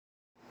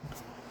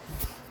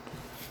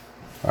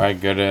All right,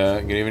 good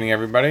evening,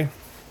 everybody.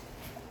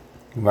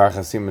 Baruch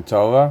Hashem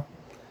Tova.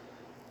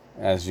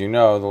 As you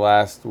know, the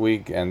last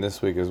week and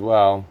this week as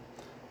well,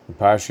 the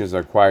parshas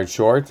are quite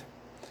short,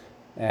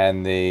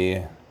 and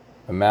the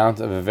amount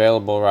of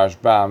available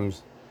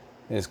Rashbams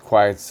is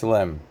quite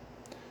slim.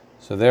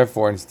 So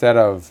therefore, instead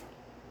of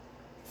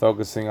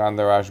focusing on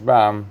the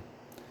Rashbam,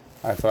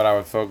 I thought I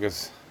would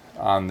focus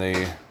on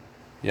the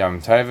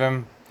Yom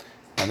Tovim,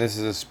 and this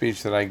is a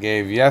speech that I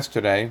gave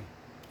yesterday,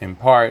 in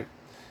part,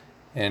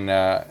 in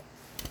the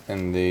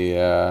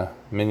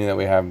minion that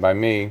we have by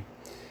me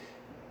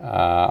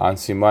on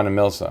Simon and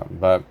Milsa,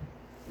 but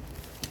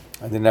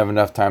I didn't have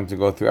enough time to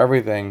go through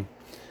everything,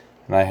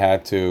 and I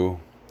had to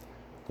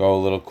go a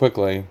little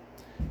quickly.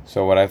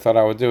 So what I thought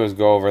I would do is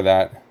go over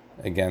that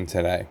again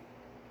today.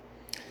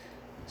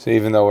 So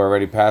even though we're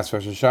already past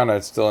Rosh Hashanah,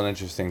 it's still an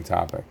interesting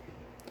topic.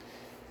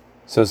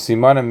 So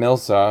Simon and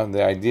Milsa,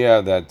 the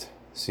idea that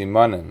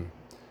Simonim,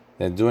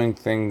 they're doing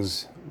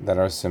things that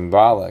are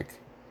symbolic,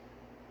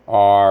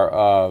 are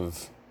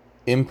of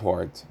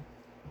import,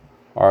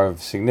 are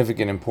of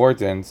significant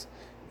importance,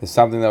 is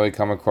something that we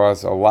come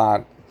across a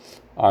lot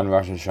on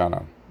Rosh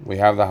Hashanah. We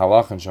have the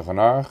halach in Shulchan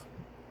Aruch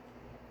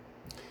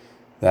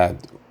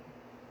that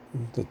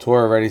the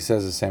Torah already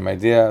says the same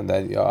idea,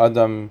 that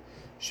Adam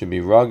should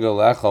be ragel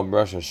lechal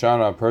Rosh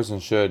Hashanah. A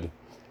person should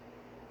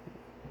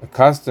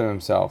accustom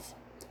himself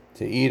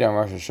to eat on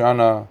Rosh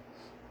Hashanah.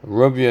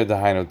 Rubya,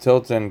 dahainu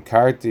tilton,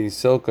 karti,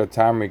 silka,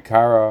 tamri,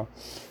 kara.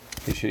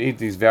 He should eat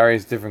these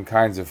various different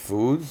kinds of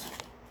foods.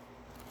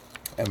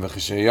 And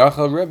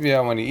v'chishayachal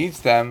ribya, when he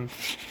eats them,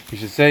 he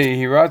should say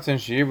yehiratzon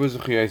sheyibu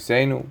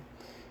z'chiyaseinu.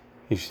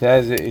 He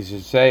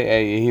should say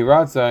a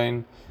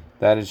yehiratzon,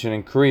 that it should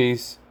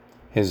increase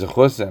his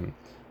zechusim.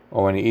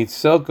 Or when he eats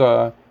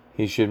silka,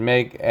 he should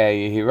make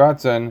a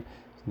yehiratzon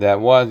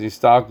that was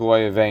yistalku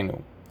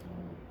vayavenu.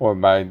 Or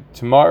by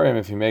tamarim,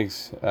 if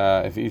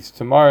he eats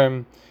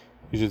tamarim,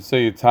 he should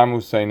say yitamu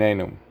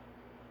seinenu.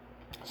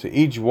 So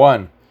each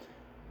one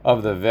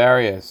of the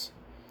various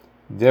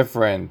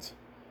different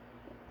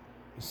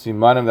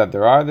simanim that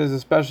there are, there's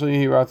especially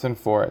yehiratzon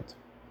for it.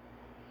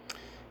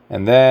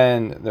 And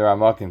then the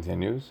Ramah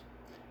continues,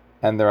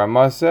 and the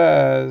Ramah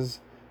says,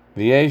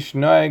 "V'yesh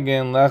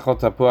noegin lechol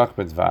tapuach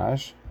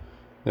b'dvash."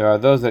 There are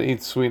those that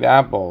eat sweet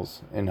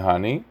apples in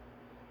honey.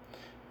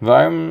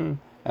 And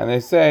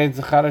they say it's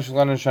chadash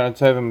lanu shana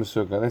tova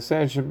musuka. They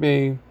say it should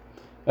be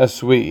a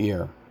sweet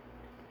year.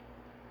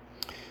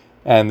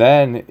 And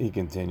then he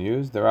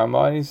continues, the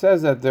Ramah, and he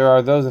says that there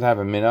are those that have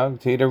a minhag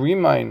to eat a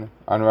rimain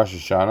on Rosh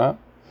Hashanah.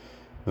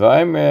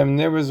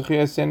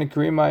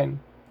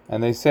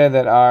 And they say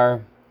that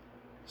our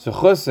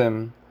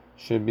zechusim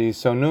should be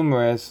so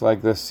numerous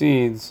like the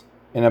seeds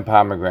in a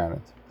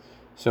pomegranate.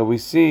 So we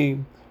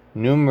see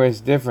numerous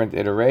different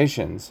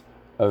iterations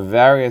of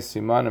various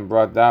simanim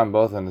brought down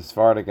both in the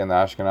Sephardic and the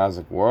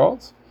Ashkenazic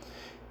worlds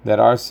that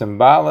are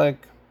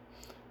symbolic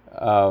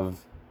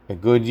of a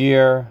good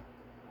year,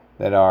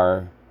 that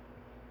are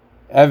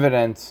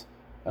evidence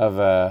of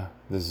a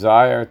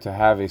desire to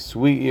have a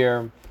sweet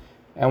year.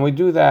 And we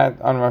do that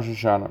on Rosh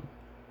Hashanah.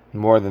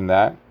 More than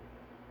that,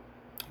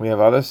 we have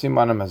other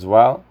simanim as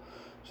well.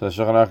 So the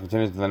Shulchan Aruch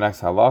continues to the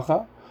next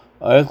halacha.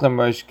 Oichlem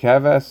rosh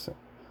keves,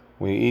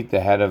 we eat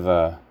the head of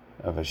a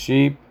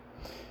sheep.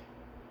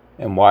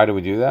 And why do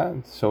we do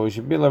that? So we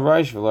should be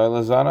l'rosh v'lo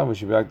l'zana. We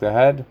should be like the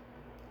head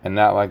and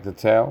not like the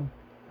tail.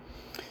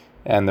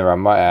 And the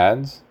Ramah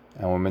adds,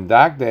 and we're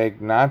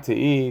medakdek not to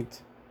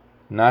eat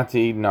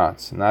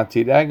nuts, not to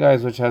eat egg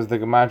guys, which has the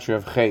gematria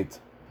of chet,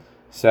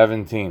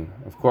 17.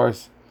 Of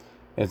course,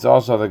 it's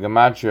also the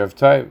gematria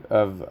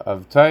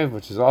of Tov,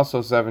 which is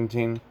also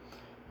 17.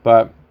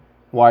 But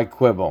why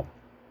quibble?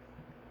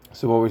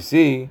 So what we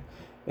see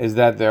is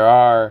that there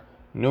are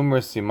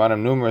numerous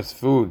simanim, numerous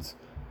foods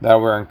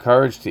that we're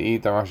encouraged to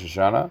eat on Rosh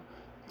Hashanah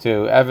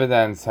to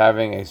evidence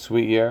having a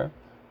sweet year,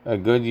 a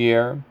good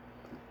year,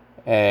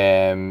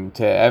 and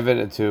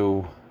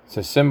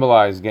to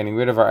symbolize getting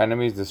rid of our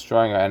enemies,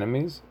 destroying our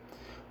enemies.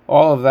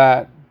 All of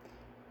that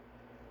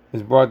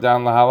is brought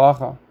down la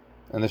halacha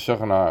in the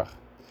Shulchan Aruch.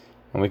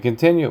 And we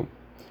continue.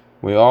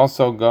 We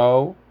also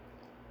go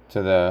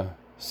to the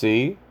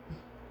sea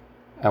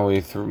and we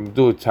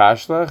do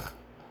tashlech,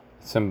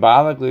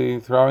 symbolically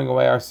throwing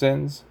away our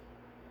sins.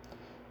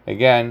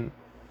 Again,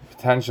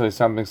 potentially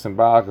something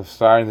symbolic of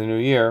starting the new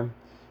year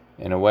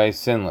in a way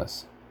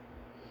sinless.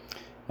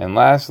 And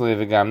lastly,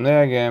 v'gam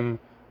ne'agim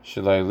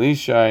shalei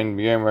lishayin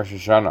b'yom Rosh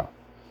Hashanah.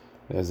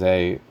 There's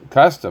a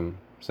custom,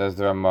 says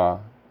the Ramah,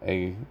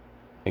 a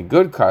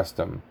good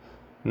custom,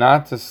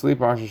 not to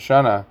sleep on Rosh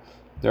Hashanah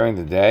during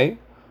the day.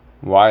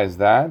 Why is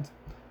that?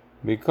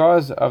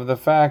 Because of the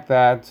fact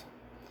that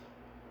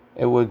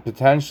it would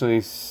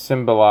potentially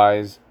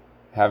symbolize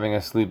having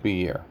a sleepy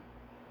year.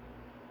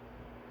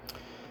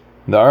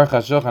 The Aruch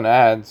HaShulchan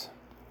adds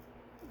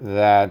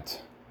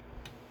that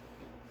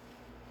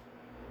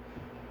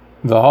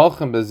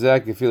v'holchem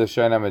bezeh k'fi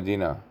l'shayna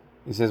medina.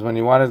 He says when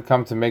you want to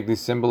come to make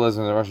these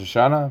symbolisms of Rosh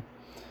Hashanah,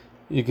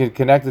 you can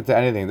connect it to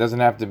anything. It doesn't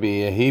have to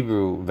be a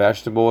Hebrew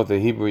vegetable with a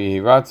Hebrew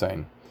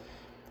yehiratzon.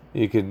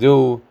 you could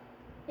do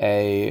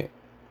a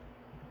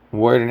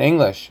word in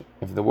English.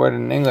 If the word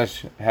in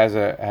English has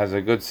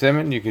a good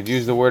siman, you could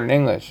use the word in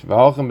English. You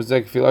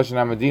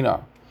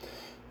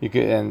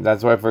could, and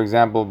that's why, for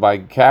example, by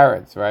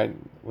carrots, right?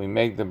 We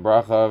make the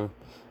hiras of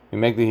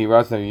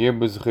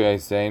Yirbuz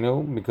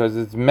Chayseinu because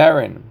it's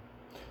merin.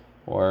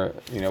 Or,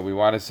 we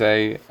want to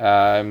say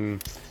Stalku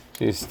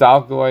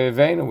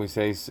Ayavenu, we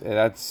say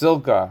that's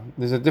Silka.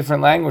 There's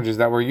different languages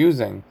that we're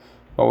using,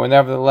 but we're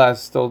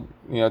nevertheless still,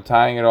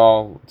 tying it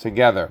all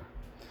together.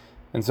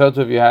 And so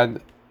too, if you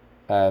had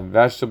a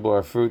vegetable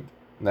or fruit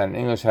that in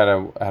English had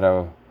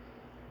a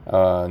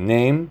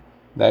name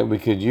that we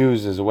could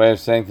use as a way of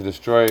saying to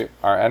destroy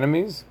our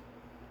enemies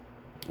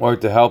or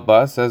to help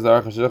us, says the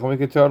Aruch HaShulchan, we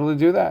could totally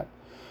do that.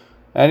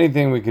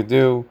 Anything we could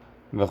do,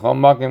 we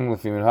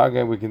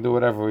can do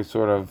whatever we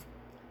sort of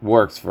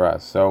works for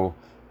us. So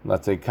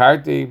let's say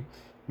karti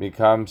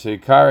becomes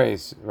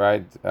shikares,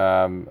 right?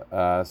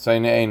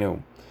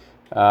 Saineinu.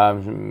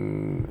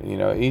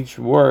 Each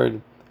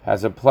word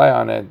has a play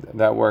on it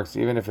that works,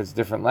 even if it's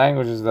different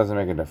languages. It doesn't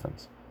make a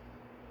difference.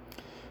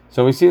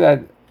 So we see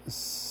that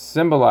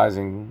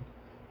symbolizing,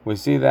 we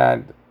see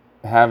that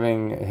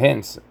having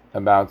hints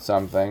about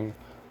something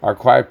are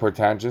quite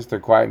portentous, they're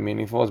quite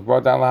meaningful. It's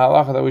brought down the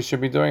halacha that we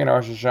should be doing in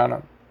Rosh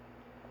Hashanah.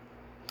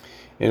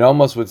 It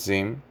almost would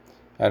seem,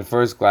 at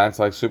first glance,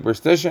 like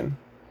superstition.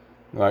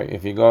 Like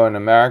if you go in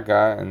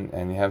America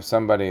and you have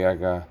somebody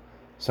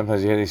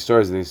sometimes you hear these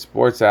stories of these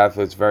sports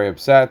athletes very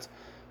upset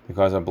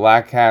because a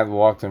black cat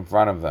walked in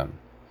front of them.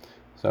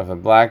 So if a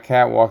black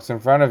cat walks in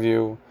front of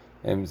you,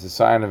 it's a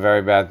sign of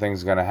very bad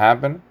things going to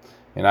happen.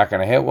 You're not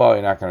going to hit well,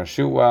 you're not going to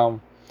shoot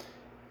well.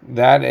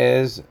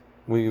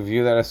 We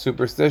view that as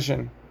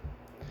superstition.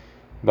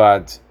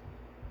 But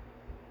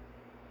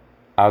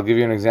I'll give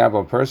you an example,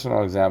 a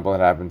personal example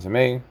that happened to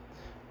me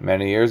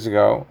many years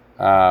ago,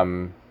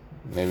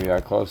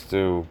 maybe close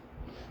to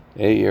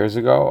 8 years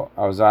ago.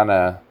 I was on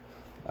a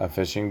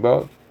fishing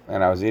boat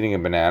and I was eating a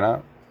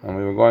banana and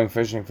we were going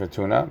fishing for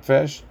tuna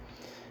fish,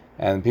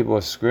 and people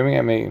were screaming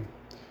at me,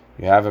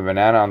 "You have a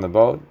banana on the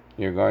boat,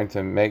 you're going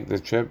to make the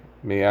trip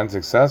be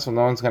unsuccessful,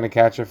 no one's going to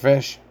catch a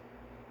fish."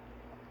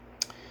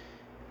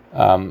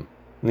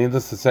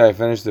 Needless to say, I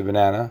finished the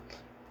banana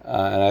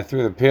and I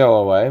threw the peel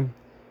away.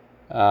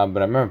 But I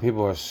remember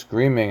people were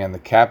screaming, and the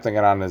captain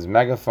got on his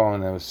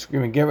megaphone and was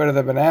screaming, "Get rid of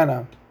the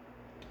banana!"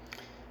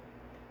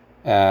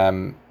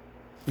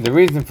 The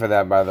reason for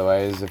that, by the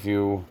way, is if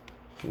you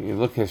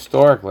look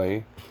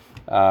historically,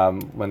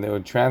 when they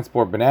would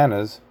transport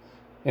bananas,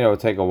 it would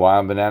take a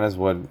while. Bananas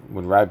would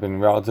ripen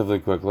relatively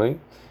quickly,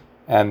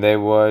 and they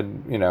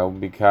would,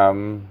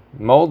 become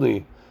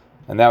moldy,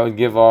 and that would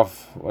give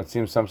off what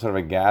seems some sort of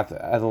a gas,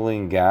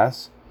 ethylene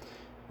gas,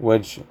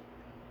 which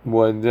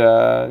would,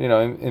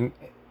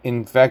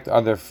 infect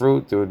other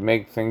fruit. It would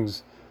make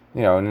things,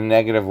 in a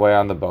negative way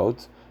on the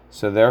boat.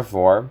 So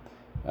therefore,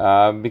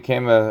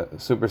 became a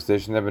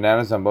superstition that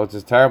bananas on boats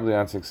is terribly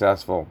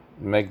unsuccessful,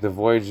 make the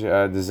voyage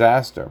a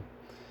disaster.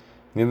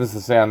 Needless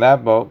to say, on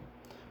that boat,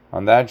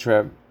 on that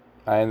trip,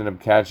 I ended up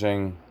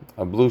catching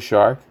a blue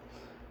shark,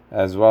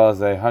 as well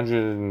as a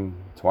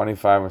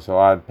 125 or so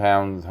odd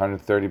pound,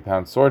 130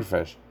 pound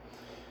swordfish.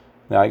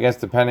 Now, I guess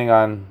depending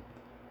on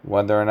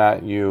whether or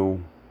not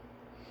you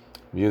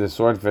view the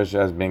swordfish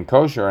as being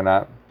kosher or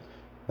not,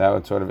 that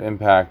would sort of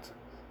impact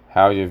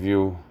how you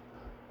view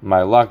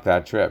my luck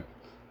that trip.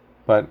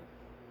 But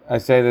I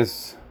say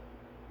this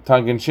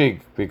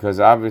tongue-in-cheek because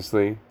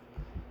obviously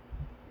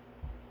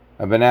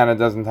a banana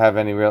doesn't have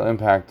any real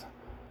impact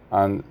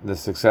on the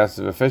success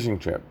of a fishing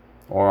trip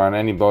or on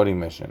any boating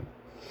mission.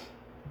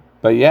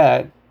 But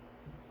yet,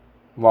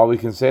 while we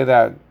can say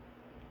that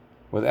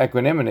with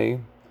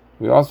equanimity,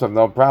 we also have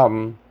no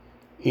problem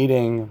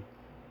eating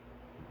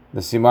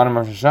the Simanim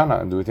Rosh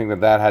Hashanah. Do we think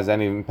that has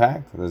any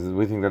impact? Do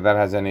we think that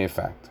has any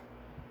effect?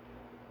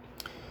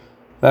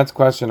 That's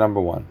question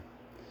number one.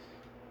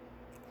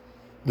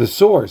 The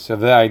source of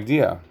the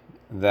idea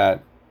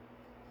that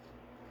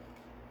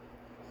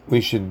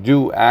we should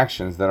do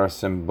actions that are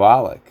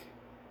symbolic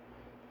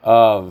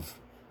of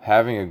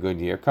having a good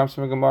year comes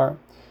from a Gemara.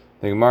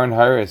 The Gemara in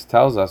Haris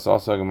tells us,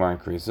 also a Gemara in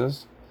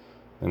Krisos.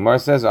 The Gemara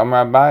says,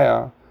 Amar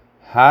Abaya,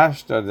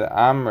 Hashta de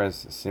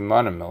Amris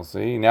Simanim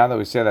Milsi. Now that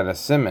we say that a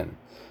siman,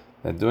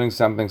 that doing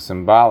something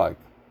symbolic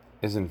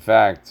is in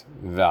fact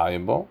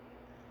valuable,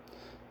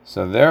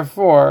 so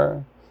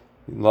therefore,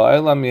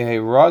 La'elam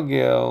Yehi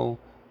Ragil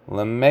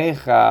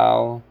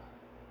Lemechal,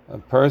 a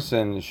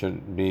person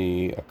should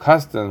be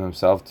accustomed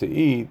himself to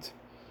eat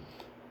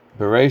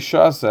Berei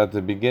Shasa at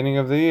the beginning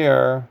of the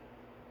year,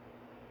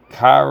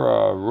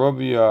 Kara,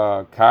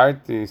 Rubia,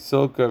 Karti,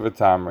 Silka,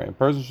 Vitamri. A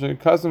person should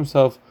accustom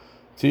himself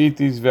to eat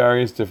these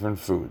various different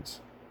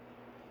foods.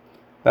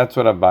 That's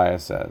what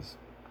Abaya says.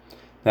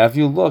 Now, if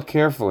you look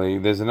carefully,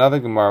 there's another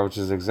Gemara which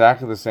is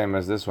exactly the same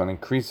as this one in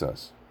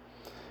Krisos.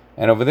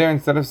 And over there,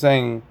 instead of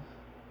saying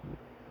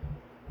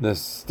the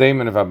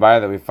statement of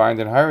Abaya that we find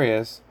in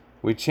Harias,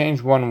 we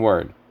change one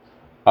word.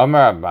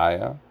 Amar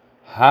Abaya,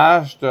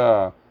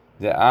 Hashta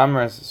de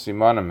Amres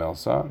Simona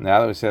Milsa. Now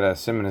that we say that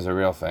Simon is a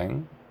real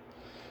thing,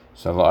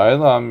 So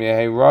la'olam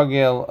yehi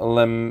rogil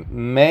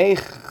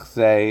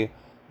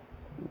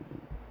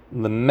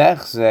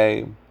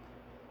lemechze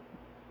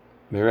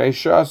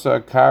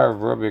b'reishasa kar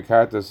v'rubi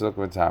karta silk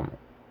v'tamar.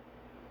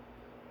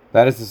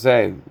 That is to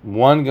say,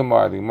 one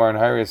Gemara, the Gemara in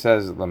Hariya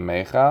says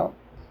lemechal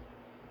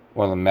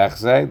or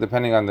lemechze,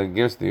 depending on the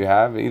gears that you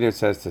have. Either it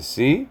says to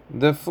see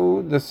the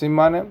food, the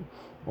simanim,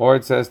 or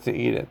it says to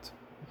eat it.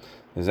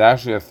 There's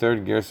actually a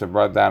third girsa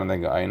brought down in the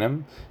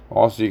Ga'ainim.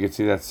 Also, you can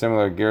see that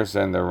similar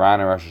girsa in the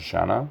Rana Rosh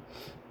Hashanah,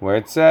 where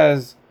it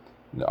says,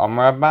 the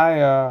Amar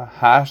Abaya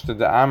hashta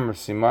de Amr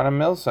Simana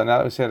Milsa. Now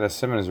that we say that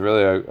Simon is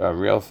really a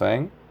real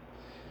thing,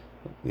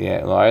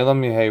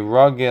 La'ilam Yehei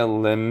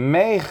Rogel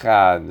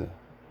Lemechad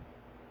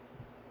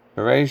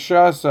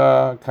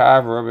Bereishasa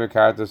Kav Rubi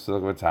Karta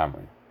Silk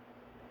V'Tamri,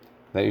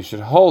 that you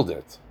should hold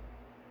it.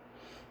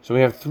 So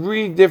we have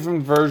three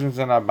different versions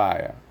in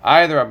Abaya.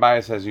 Either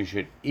Abaya says you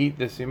should eat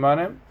the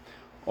simanim,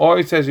 or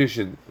he says you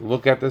should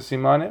look at the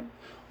simanim,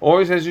 or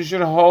he says you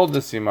should hold the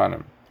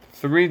simanim.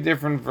 Three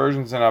different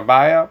versions in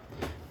Abaya,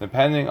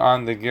 depending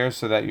on the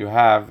girsa that you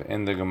have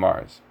in the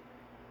Gemaras.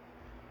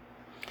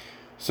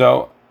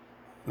 So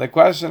the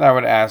question I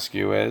would ask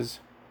you is,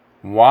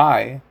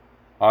 why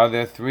are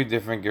there three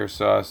different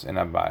girsas in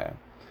Abaya?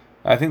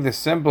 I think the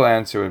simple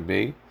answer would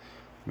be,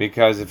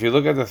 because if you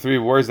look at the three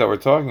words that we're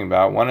talking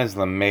about, one is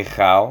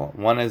lemechal,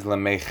 one is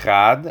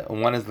lemechad,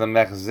 and one is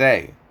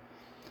lemechzeh.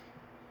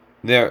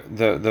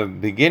 The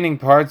beginning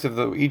parts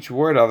of each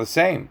word are the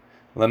same.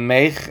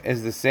 Lemech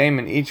is the same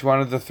in each one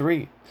of the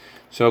three.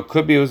 So it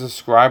could be it was a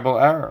scribal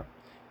error.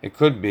 It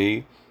could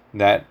be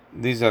that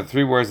these are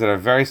three words that are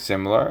very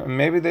similar, and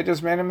maybe they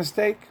just made a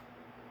mistake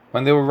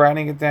when they were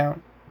writing it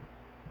down.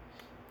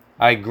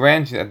 I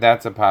grant you that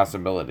that's a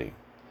possibility.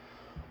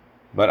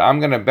 But I'm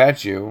going to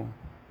bet you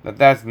that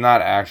that's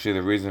not actually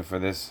the reason for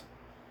this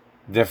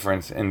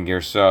difference in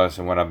Girsos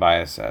and what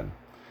Abaya said.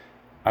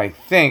 I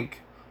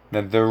think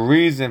that the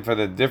reason for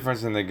the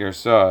difference in the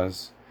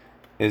Girsos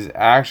is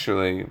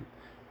actually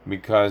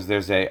because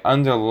there's an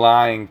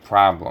underlying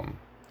problem.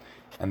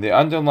 And the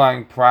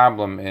underlying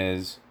problem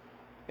is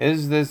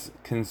this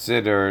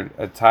considered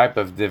a type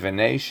of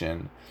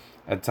divination,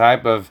 a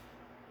type of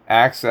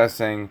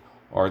accessing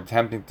or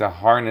attempting to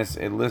harness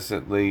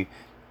illicitly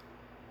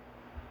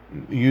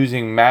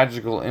using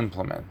magical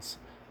implements,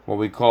 what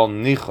we call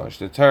nichosh?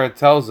 The Torah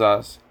tells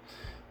us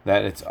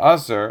that it's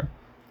usher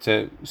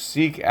to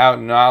seek out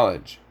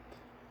knowledge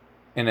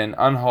in an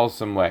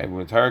unwholesome way.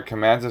 The Torah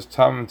commands us,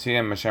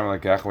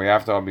 we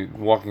have to all be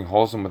walking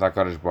wholesome with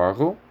HaKadosh Baruch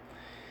Hu.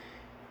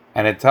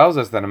 And it tells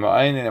us that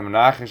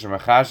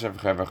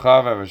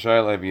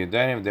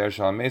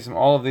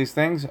all of these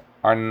things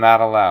are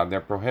not allowed.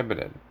 They're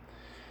prohibited.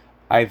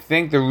 I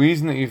think the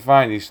reason that you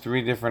find these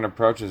three different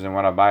approaches in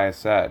what Abaya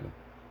said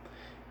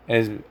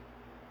is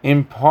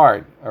in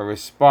part a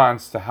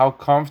response to how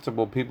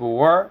comfortable people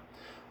were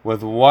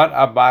with what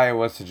Abaya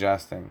was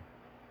suggesting.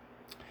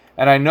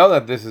 And I know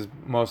that this is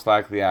most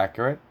likely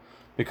accurate,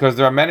 because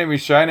there are many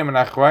Rishonim and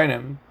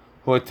Achrayim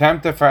who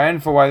attempt to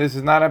find for why this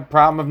is not a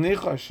problem of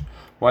Nichosh,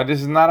 why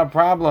this is not a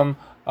problem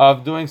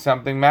of doing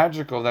something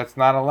magical that's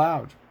not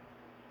allowed.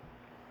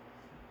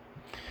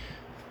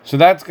 So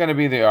that's going to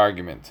be the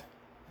argument.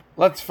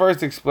 Let's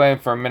first explain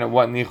for a minute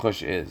what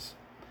Nichosh is.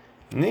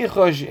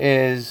 Nichosh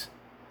is,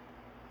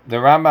 the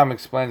Rambam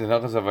explains in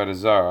Hilchos Avodah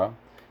Zarah,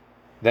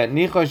 that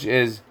Nichosh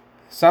is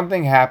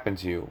something happened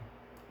to you.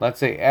 Let's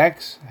say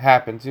X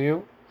happened to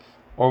you,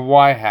 or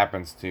Y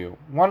happens to you.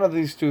 One of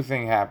these two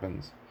things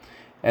happens.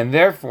 And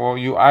therefore,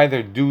 you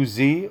either do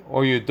Z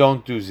or you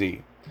don't do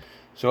Z.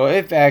 So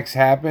if X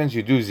happens,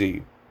 you do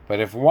Z. But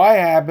if Y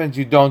happens,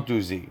 you don't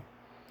do Z.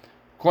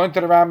 According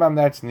to the Rambam,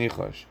 that's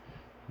Nichosh.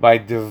 By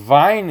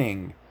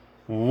divining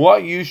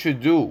what you should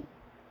do,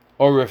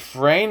 or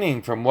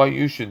refraining from what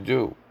you should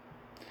do,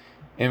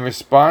 in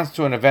response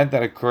to an event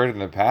that occurred in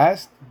the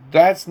past,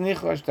 that's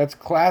Nichosh. That's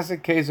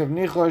classic case of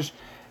Nichosh,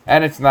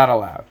 and it's not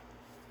allowed.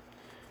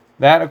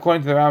 That,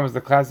 according to the Rambam, is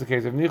the classic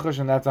case of Nichosh,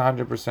 and that's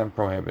 100%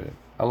 prohibited.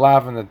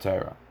 Alav in the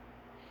Torah.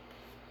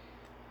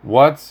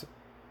 What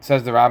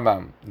says the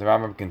Rambam? The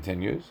Rambam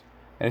continues,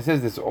 and it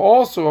says there's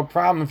also a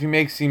problem if you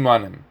make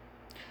simanim.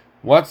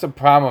 What's the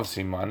problem of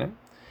simanim?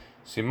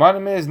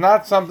 Simanim is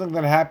not something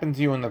that happened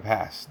to you in the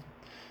past.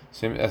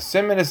 A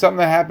siman is something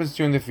that happens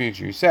to you in the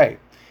future. You say,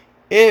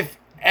 if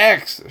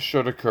X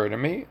should occur to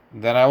me,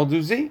 then I will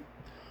do Z.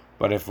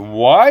 But if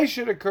Y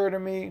should occur to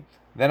me,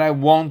 then I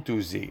won't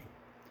do Z.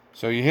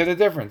 So you hear the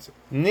difference.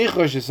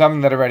 Nichosh is something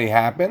that already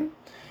happened,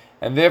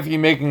 and therefore you're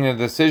making a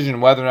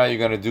decision whether or not you're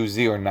going to do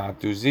Z or not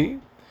do Z.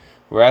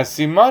 Whereas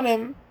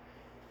simanim,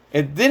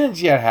 it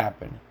didn't yet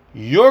happen.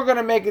 You're going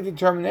to make a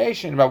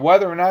determination about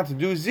whether or not to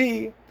do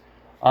Z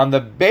on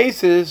the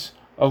basis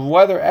of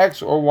whether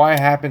X or Y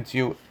happened to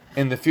you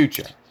in the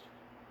future.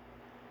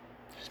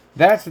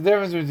 That's the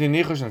difference between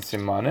Nichosh and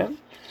simanim,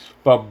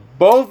 but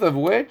both of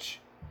which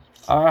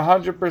are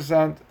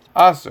 100%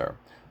 aser.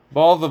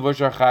 Both of which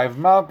are chayiv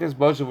malchus,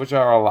 both of which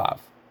are alav.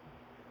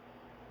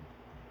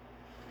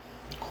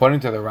 According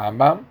to the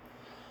Rambam,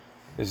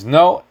 There's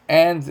no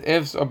ands,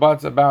 ifs, or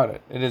buts about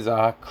it. It is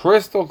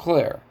crystal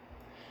clear.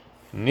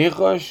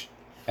 Nichush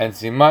and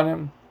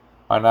simanim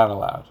are not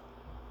allowed.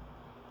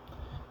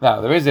 Now,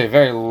 there is a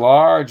very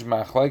large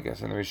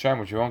machlekes in the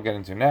Rishonim, which we won't get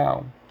into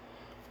now,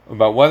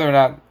 about whether or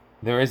not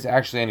there is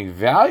actually any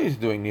value to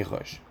doing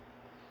nichush.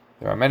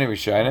 There are many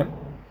Rishonim,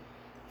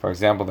 for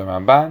example, the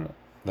Ramban,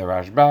 the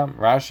Rashbam,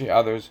 Rashi,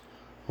 others,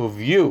 who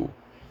view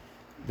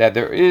that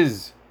there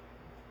is,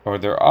 or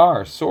there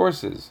are,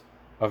 sources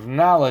of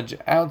knowledge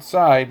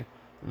outside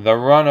the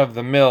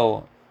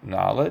run-of-the-mill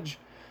knowledge,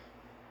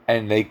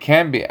 and they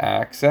can be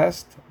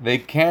accessed, they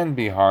can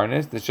be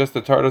harnessed, it's just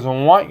the Torah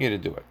doesn't want you to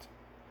do it.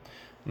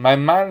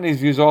 Maimonides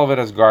views all of it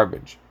as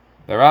garbage.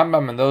 The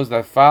Rambam and those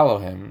that follow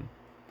him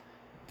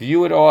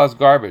view it all as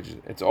garbage.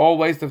 It's all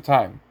waste of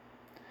time.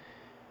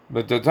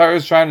 But the Torah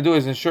is trying to do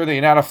is ensure that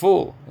you're not a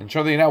fool,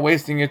 ensure that you're not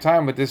wasting your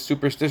time with this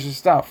superstitious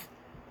stuff.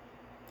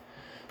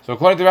 So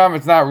according to the Rambam,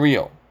 it's not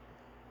real.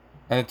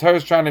 And the Torah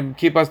is trying to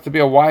keep us to be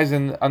a wise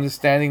and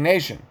understanding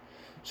nation.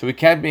 So we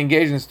can't be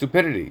engaged in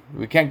stupidity.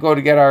 We can't go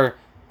to get our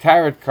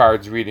tarot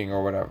cards reading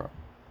or whatever.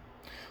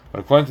 But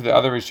according to the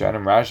other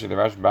Rishonim, Rashi, the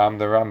Rashbam,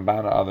 the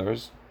Ramban,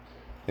 others,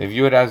 they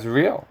view it as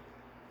real.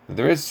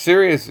 There is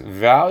serious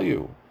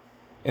value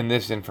in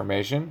this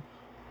information.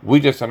 We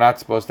just are not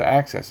supposed to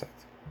access it.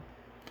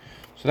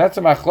 So that's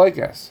a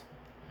machlokes.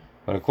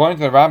 But according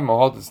to the Rambam, who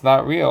holds it's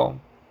not real,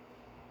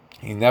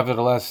 he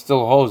nevertheless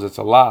still holds it's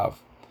a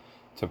lav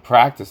to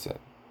practice it.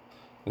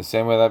 The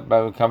same way that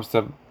when it comes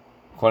to,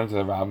 according to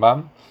the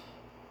Rambam,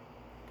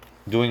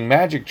 doing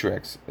magic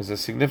tricks is a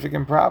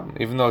significant problem.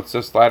 Even though it's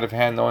just sleight of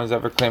hand, no one's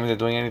ever claiming they're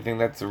doing anything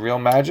that's real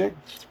magic.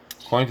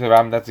 According to the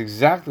Rambam, that's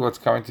exactly what's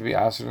coming to be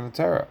answered in the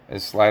Torah,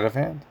 is sleight of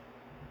hand.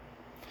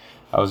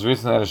 I was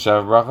recently at a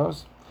Sheva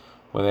Brachos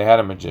where they had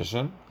a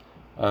magician,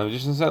 and the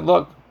magician said,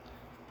 look,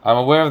 I'm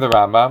aware of the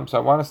Rambam, so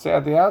I want to say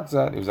at the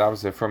outset, he was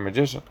obviously a firm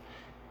magician,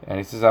 and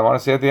he says, I want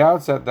to say at the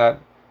outset that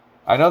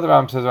I know the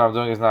Rambam says what I'm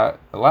doing is not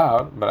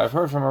allowed, but I've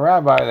heard from a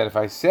rabbi that if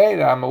I say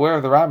that I'm aware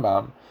of the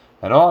Rambam,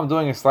 and all I'm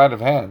doing is sleight of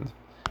hand,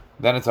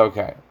 then it's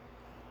okay.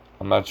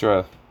 I'm not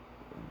sure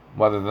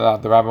whether or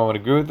not the Rambam would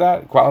agree with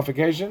that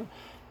qualification.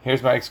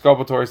 Here's my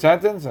exculpatory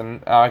sentence,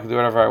 and now I can do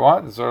whatever I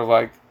want. It's sort of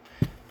like,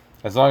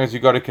 as long as you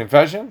go to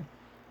confession,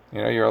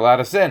 you're allowed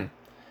to sin.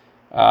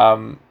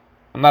 I'm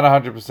not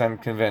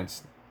 100%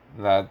 convinced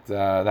that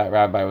that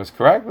rabbi was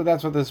correct, but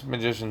that's what this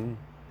magician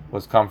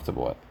was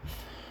comfortable with.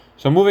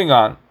 So moving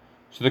on.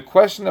 So the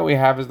question that we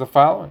have is the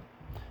following.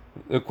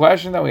 The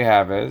question that we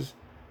have is,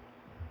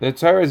 the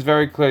Torah is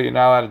very clear, you're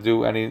not allowed to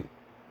do any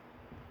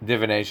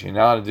divination, you're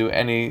not allowed to do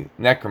any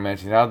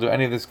necromancy, you're not allowed to do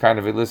any of this kind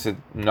of illicit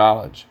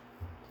knowledge.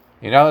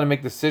 You're not allowed to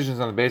make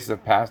decisions on the basis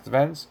of past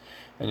events,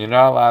 and you're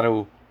not allowed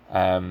to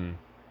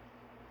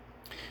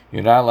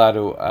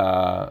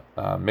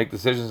make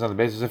decisions on the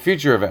basis of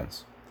future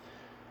events.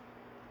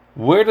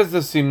 Where does the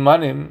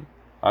simanim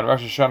on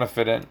Rosh Hashanah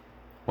fit in?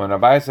 When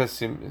Rabbi says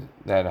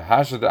that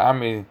Hashad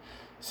Ami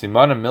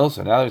Simanim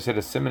Milsa, now that we say the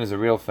siman is a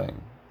real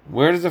thing,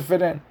 where does it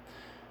fit in?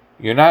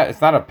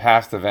 It's not a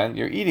past event.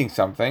 You're eating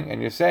something,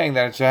 and you're saying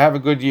that it should have a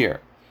good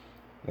year.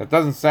 That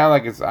doesn't sound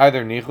like it's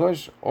either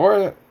nichush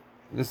or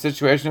the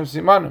situation of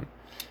simanim.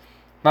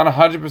 Not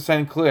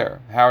 100%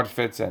 clear how it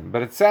fits in,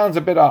 but it sounds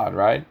a bit odd,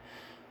 right?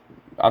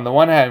 On the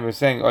one hand, we're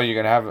saying,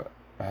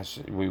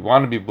 we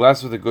want to be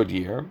blessed with a good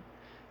year,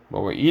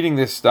 but we're eating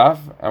this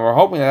stuff, and we're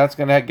hoping that's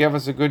going to give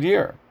us a good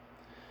year.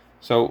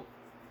 So,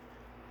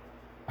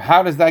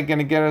 how is that going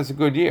to get us a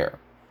good year?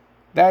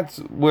 That's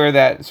where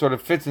that sort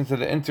of fits into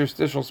the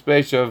interstitial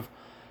space of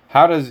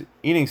how does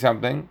eating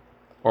something,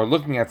 or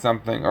looking at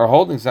something, or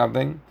holding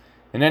something,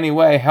 in any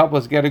way help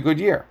us get a good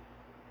year?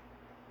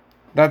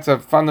 That's a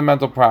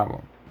fundamental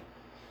problem.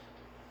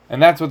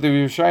 And that's what the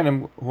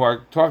Rishonim who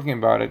are talking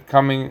about it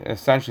coming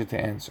essentially to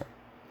answer.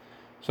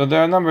 So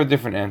there are a number of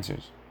different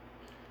answers.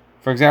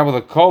 For example,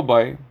 the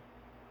Kolbai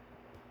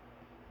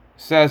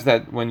says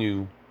that when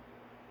you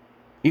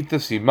eat the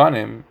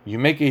simanim, you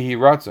make a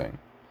hiratzon.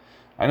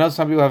 I know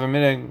some people have a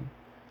meaning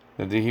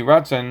that the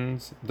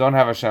hiratzons don't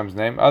have Hashem's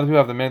name. Other people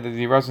have the meaning that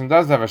the hiratzon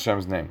does have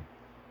Hashem's name.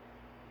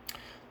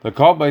 The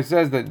Kolbai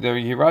says that the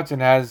hiratzon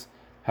has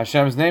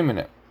Hashem's name in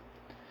it,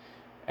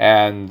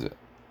 and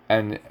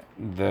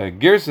the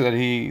girsa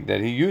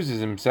that he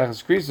uses in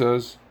Maseches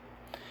Krisos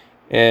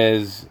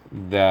is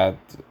that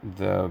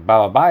the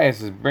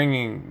Balabayas is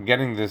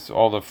getting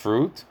all the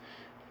fruit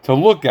to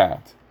look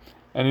at,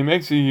 and he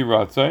makes a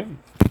hiratzon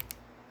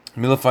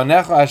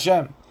milafanecha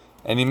Hashem,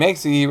 and he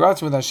makes a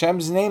hiratzon with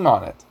Hashem's name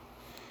on it,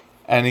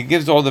 and he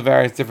gives all the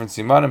various different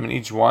simanim in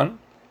each one,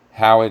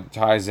 how it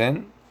ties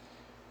in.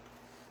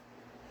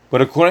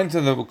 But according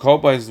to the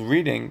Kolbai's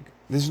reading,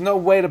 there's no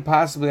way to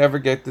possibly ever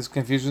get this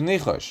confused with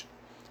nichush.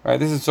 Right?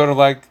 This is sort of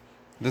like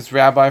this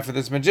rabbi for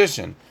this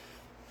magician.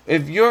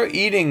 If you're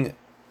eating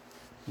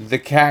the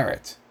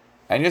carrot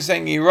and you're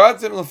saying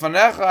Yiratzim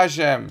l'fanecha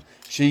Hashem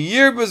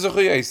sheyir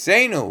b'zuchu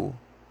yaseinu,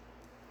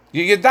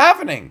 you're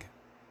davening.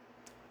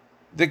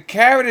 The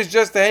carrot is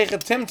just the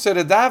hechatimtza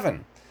to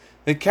daven.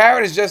 The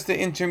carrot is just the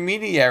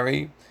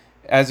intermediary,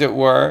 as it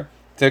were,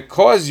 to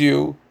cause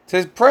you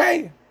to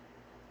pray.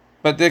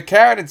 But the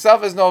carrot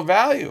itself has no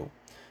value.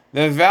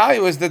 The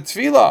value is the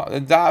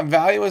tefillah. The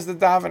value is the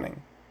davening.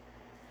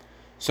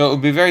 So it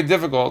would be very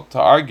difficult to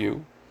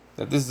argue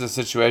that this is a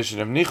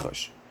situation of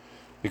nichush,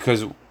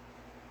 because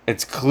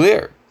it's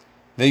clear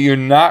that you're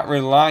not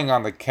relying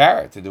on the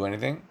carrot to do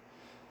anything.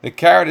 The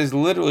carrot is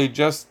literally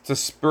just to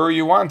spur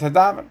you on to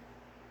daven.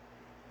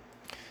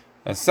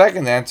 The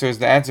second answer is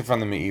the answer from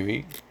the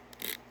Meiri.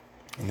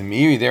 And the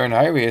Meiri there in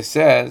Harius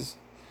says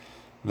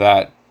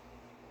that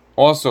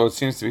also it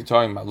seems to be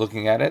talking about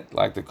looking at it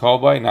like the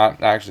kolbay,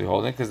 not actually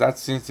holding it, because that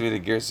seems to be the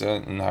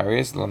girsa in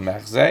Harius,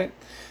 l'mechzeh,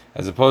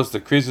 as opposed to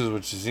krisus,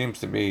 which seems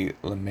to be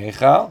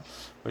l'mechal,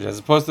 which as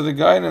opposed to the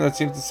Gaon that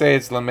seems to say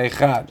it's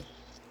l'mechad.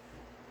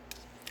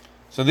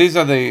 So these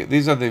are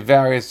the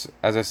various,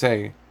 as I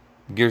say,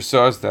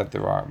 girsos that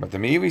there are. But the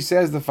Meiri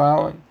says the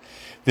following.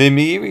 The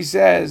Meiri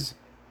says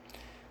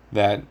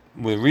that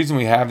the reason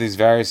we have these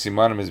various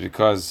simanim is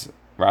because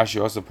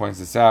Rashi also points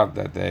this out,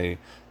 that they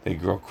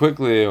grow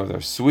quickly, or they're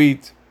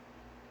sweet,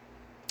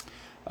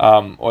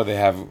 or they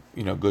have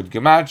good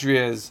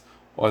gematrias,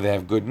 or they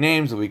have good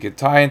names that we could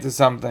tie into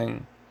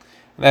something.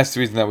 And that's the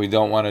reason that we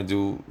don't want to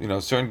do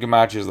certain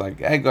gematrias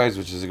like Egos,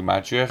 which is a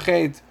gematria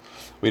chet.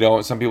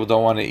 Some people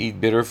don't want to eat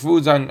bitter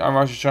foods on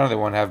Rosh Hashanah. They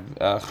want to have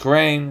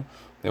chrein,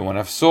 they want to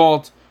have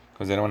salt,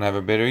 because they don't want to have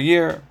a bitter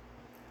year.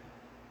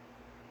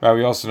 Right,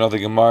 we also know the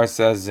Gemara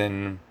says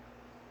in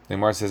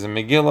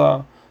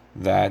Megillah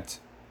that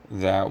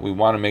we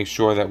want to make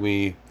sure that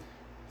we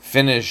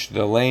finish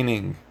the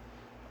laning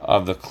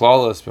of the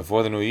klolos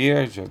before the new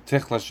year.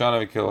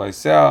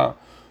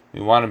 We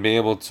want to be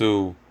able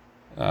to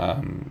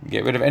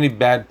get rid of any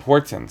bad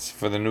portents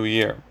for the new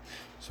year.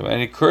 So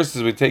any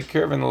curses we take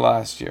care of in the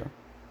last year.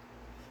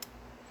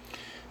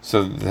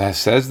 So that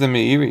says the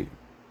Meiri,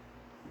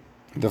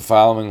 the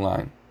following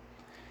line.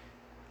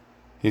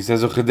 He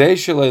says, in order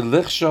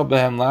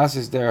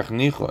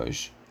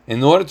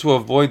to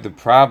avoid the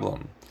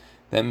problem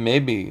that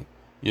maybe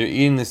you're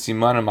eating the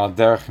simanim al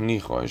derech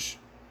nichosh,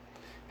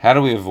 how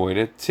do we avoid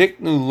it?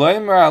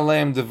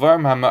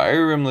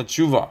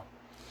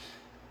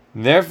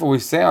 Therefore, we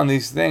say on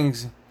these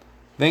things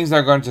that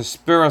are going to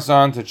spur us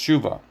on to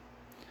tshuva.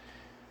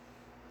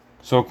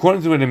 So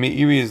according to what the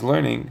Meiri is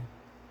learning,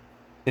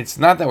 it's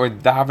not that we're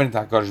davening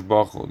to HaKadosh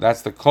Baruch Hu,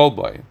 that's the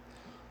kolbay.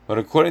 But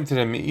according to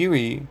the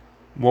Meiri,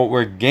 what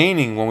we're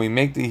gaining when we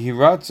make the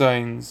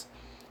hiratzons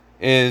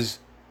is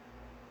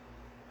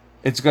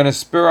it's going to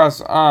spur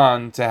us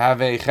on to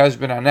have a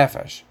cheshbon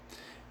hanefesh.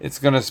 It's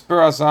going to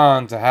spur us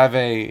on to have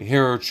a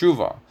hiro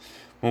tshuva.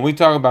 When we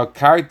talk about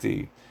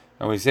karti,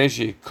 and we say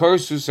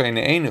shekorsu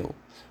seineinu,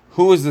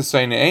 who is the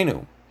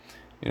seineinu?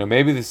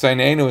 Maybe the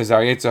seineinu is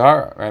our Yetzer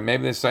Hara, right?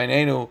 Maybe the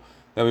seineinu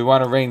that we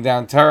want to rain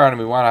down terror on and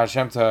we want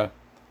Hashem to,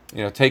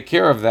 take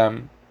care of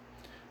them.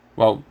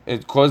 Well,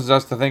 it causes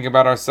us to think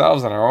about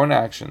ourselves and our own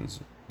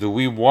actions. Do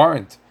we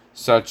warrant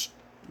such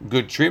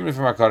good treatment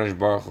from HaKadosh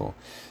Baruch Hu?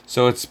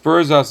 So it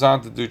spurs us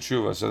on to do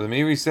tshuva. So the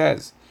Meiri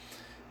says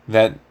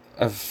that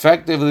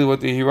effectively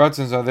what the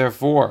hiratzons are there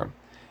for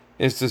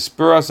is to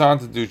spur us on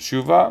to do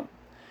tshuva,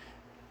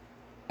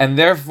 and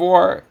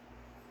therefore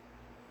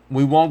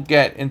we won't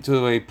get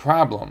into a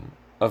problem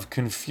of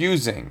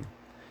confusing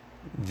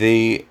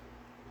the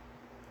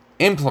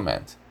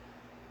implement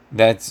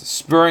that's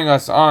spurring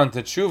us on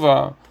to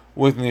tshuva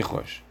with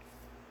nichush.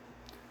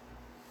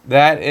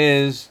 That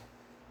is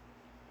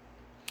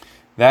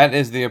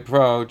the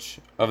approach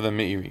of the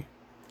Meiri.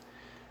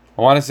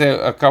 I want to say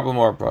a couple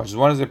more approaches.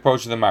 One is the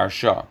approach of the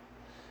Maharsha.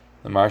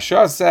 The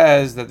Maharsha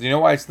says that,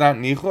 why it's not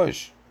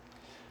nichush?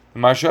 The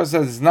Maharsha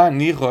says it's not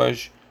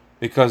nichush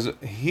because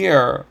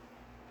here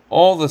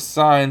all the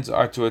signs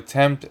are to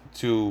attempt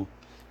to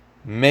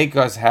make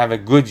us have a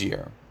good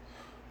year.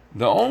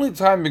 The only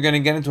time you're going to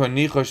get into a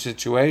nichush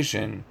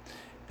situation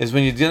is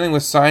when you're dealing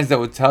with signs that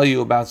would tell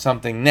you about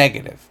something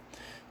negative,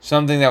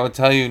 something that would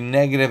tell you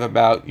negative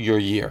about your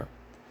year.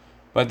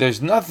 But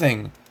there's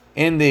nothing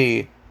in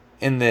the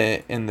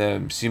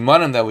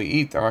simanim that we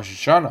eat on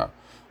Rosh Hashanah.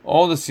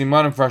 All the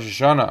simanim for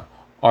Rosh Hashanah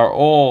are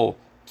all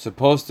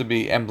supposed to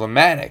be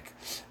emblematic,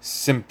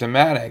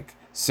 symptomatic,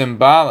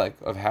 symbolic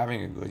of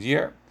having a good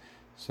year.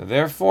 So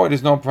therefore,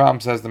 there's no problem,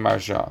 says the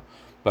Maharsha.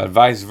 But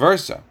vice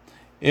versa,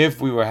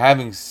 if we were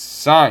having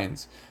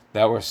signs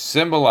that were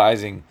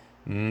symbolizing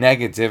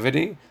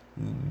negativity,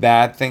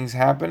 bad things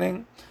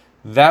happening,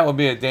 that would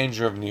be a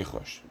danger of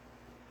nichush.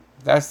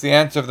 That's the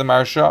answer of the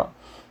Maharsha.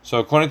 So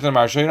according to the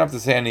Maharsha, you don't have to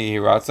say any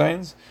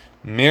hiratzons.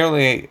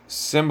 Merely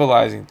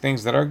symbolizing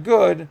things that are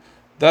good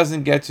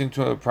doesn't get you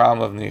into a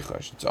problem of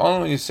nichush. It's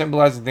only when you're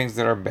symbolizing things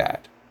that are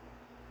bad.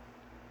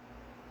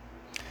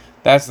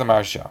 That's the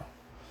Maharsha.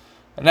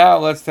 And now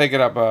let's take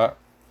it up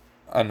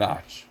a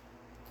notch.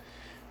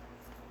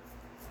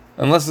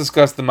 And let's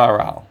discuss the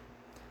Maharal.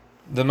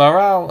 The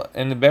Maharal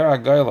in the Ber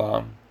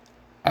HaGola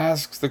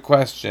asks the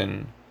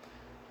question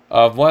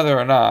of whether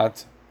or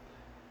not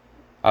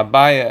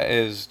Abaya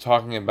is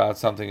talking about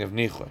something of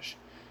nichush.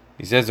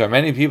 He says there are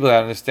many people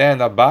that understand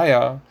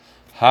Abaya,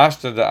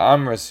 hashta de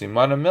amra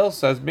simana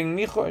milsa, as being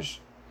nichush.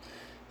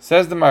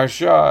 Says the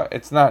Maharsha,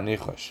 it's not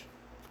nichush.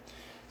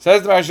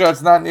 Says the Maharsha,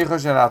 it's not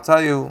nichush, and I'll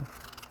tell you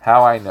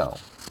how I know.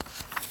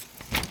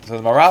 So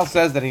the Maharal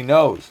says that he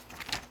knows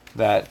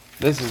that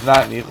this is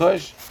not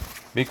nichush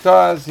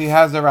because he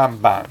has a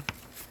Ramban.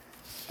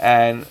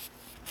 And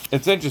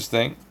it's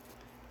interesting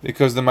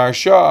because the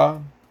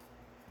Maharsha,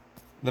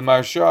 the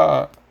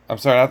Maharal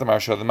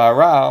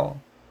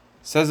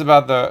says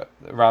about the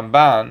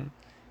Ramban,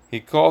 he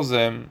calls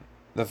him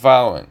the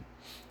following.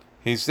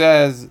 He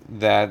says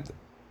that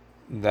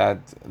the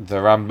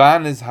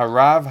Ramban is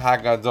Harav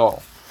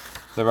Hagadol.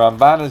 The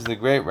Ramban is the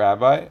great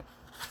rabbi,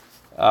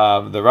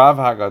 the Rav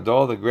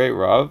Hagadol, the great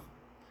Rav,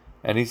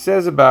 and he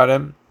says about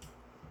him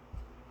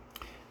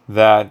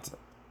that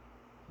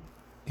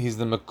he's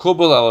the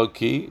Mekubal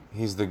Eloki,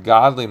 he's the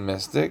godly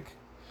mystic,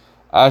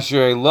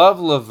 Asher love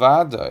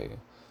Levadai,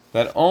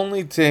 that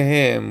only to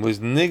him was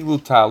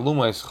Niglu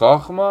Ta'lumas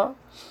Chochma,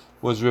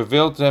 was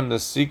revealed to him the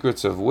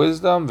secrets of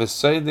wisdom,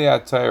 V'seidei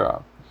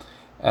HaTorah,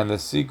 and the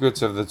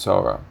secrets of the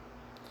Torah.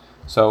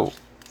 So,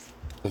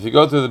 if you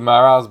go through the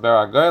Maharal's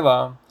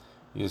Beragayla,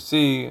 you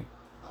see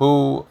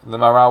who the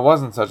Maharal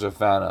wasn't such a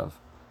fan of.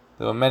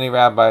 There were many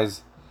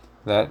rabbis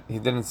that he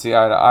didn't see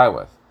eye to eye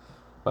with.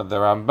 But the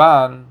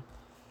Ramban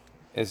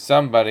is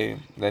somebody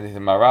that the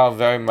Maharal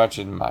very much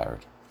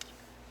admired.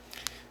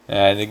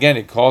 And again,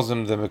 he calls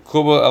him the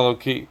Mekubal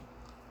Eloki,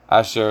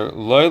 Asher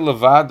Loi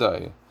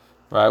Levadai,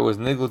 right, was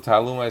Niglu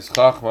Ta'lumas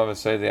Chachma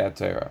V'seidei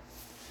HaTorah.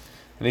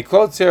 And he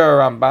quotes here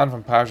a Ramban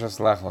from Parshas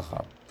Lech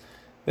Lecha.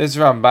 This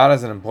Ramban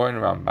is an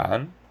important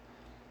Ramban.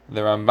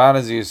 The Ramban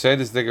is a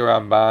Yesodis Diga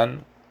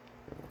Ramban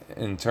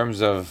in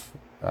terms of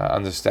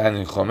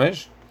understanding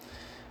Chumash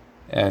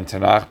and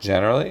Tanakh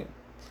generally.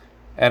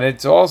 And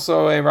it's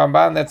also a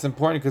Ramban that's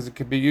important because it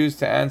could be used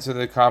to answer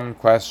the common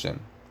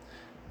question.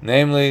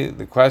 Namely,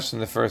 the question,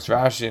 the first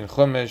Rashi in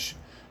Chumash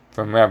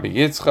from Rabbi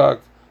Yitzchak,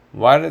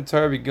 why did the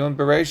Torah begin with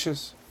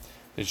Bereshis?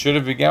 It should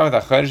have begun with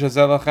Achodesh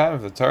Hazeh Lachem.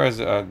 If the Torah is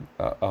a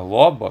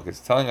law book, it's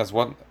telling us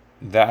what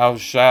thou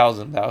shalt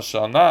and thou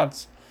shalt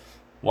nots,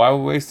 why are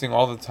we wasting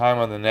all the time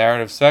on the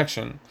narrative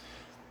section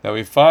that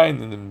we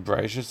find in the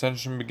Bereshis and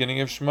from the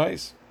beginning of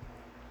Shmos?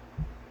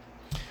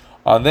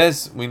 On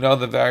this, we know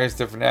the various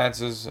different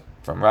answers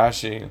from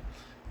Rashi.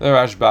 The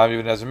Rashba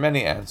even has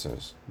many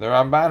answers. The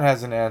Ramban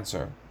has an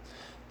answer.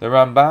 The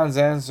Ramban's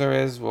answer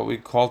is what we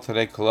call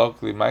today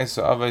colloquially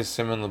Maisa Avei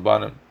Siman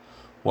Lebanim.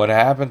 What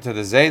happened to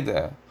the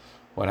Zaydah,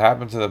 what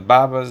happened to the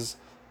Babas,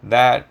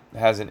 that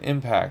has an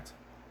impact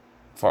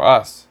for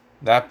us.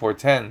 That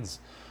portends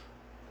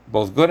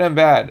both good and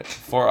bad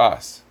for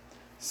us.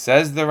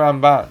 Says the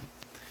Ramban,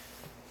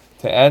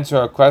 to answer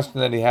a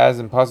question that he has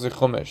in Pasuk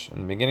Chumash,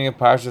 in the beginning of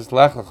Parshas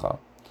Lech Lecha.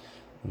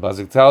 The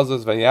Pasuk tells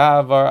us,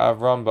 Vayavar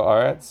Avram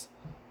ba'aretz,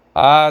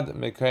 Ad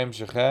Mekayim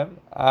Shechem,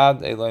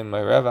 Ad Elohim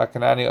Merev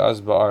HaKanani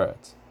Az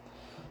ba'aretz.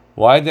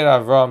 Why did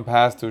Avram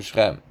pass through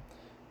Shechem?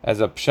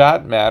 As a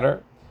pshat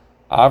matter,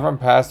 Avram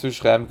passed through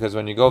Shechem because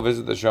when you go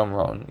visit the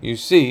Shomron, you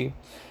see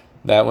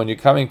that when you're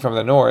coming from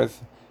the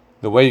north,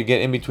 the way you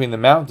get in between the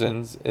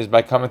mountains is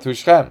by coming through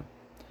Shechem.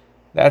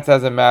 That's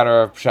as a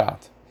matter of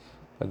pshat.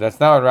 But that's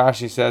not what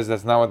Rashi says,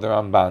 that's not what the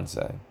Ramban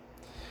say.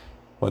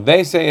 What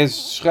they say is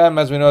Shechem,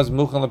 as we know, is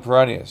Muchan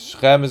Leperanius.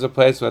 Shechem is a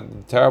place where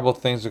terrible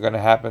things are going to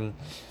happen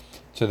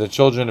to the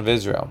children of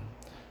Israel.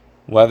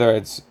 Whether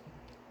it's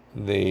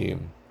the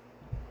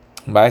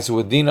Ma'aseh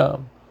with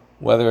Dinah,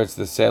 whether it's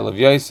the sale of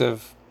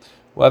Yosef,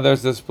 whether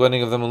it's the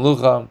splitting of the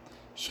Melucha,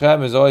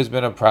 Shechem has always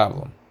been a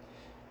problem.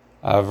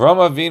 Avram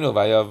Avinu,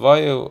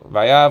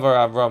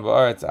 Vayavar Avram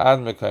ba'aretz ad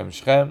mekayim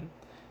Shechem.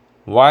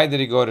 Why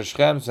did he go to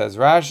Shechem, says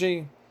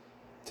Rashi?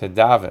 To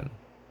daven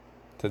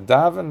for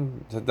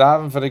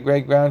the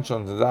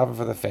great-grandchildren, to daven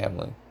for the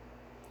family.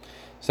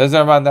 Says the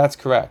Ramban, that's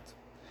correct.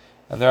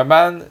 And the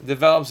Ramban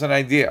develops an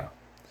idea.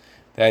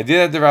 The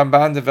idea that the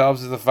Ramban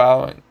develops is the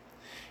following.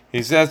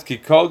 He says, Ki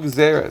kol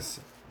gzeres,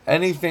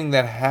 anything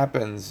that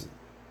happens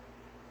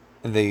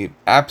in the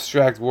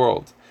abstract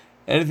world,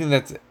 anything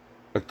that's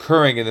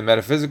occurring in the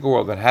metaphysical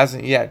world that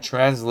hasn't yet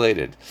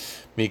translated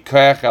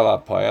mikoach el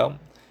hapoel,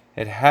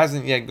 it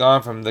hasn't yet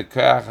gone from the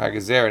koach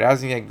hagezer, it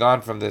hasn't yet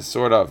gone from this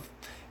sort of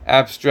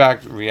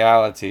abstract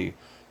reality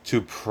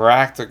to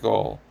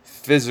practical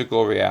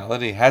physical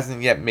reality, it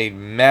hasn't yet made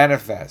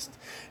manifest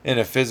in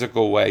a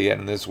physical way yet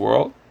in this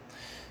world.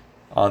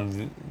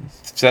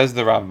 Says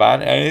the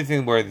Ramban,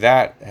 anything where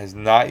that has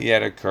not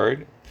yet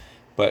occurred,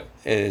 but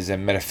it is a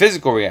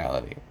metaphysical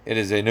reality, it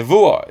is a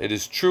nevuah, it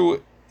is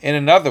true in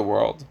another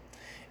world,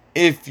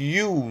 if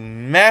you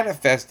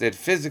manifest it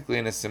physically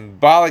in a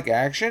symbolic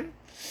action,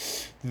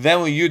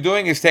 then what you're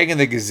doing is taking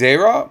the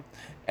gezerah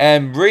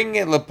and bringing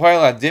it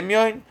l'poel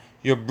hadimyon.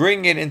 You're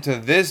bringing it into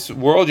this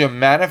world. You're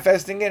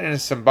manifesting it in a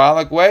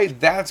symbolic way.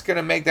 That's going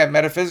to make that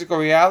metaphysical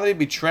reality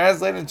be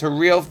translated into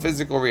real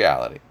physical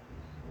reality.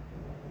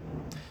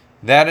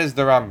 That is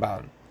the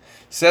Ramban.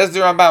 Says the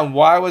Ramban,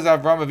 why was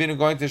Avram Avinu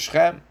going to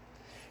Shechem?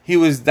 He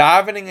was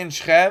davening in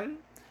Shechem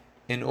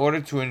in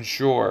order to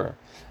ensure,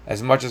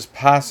 as much as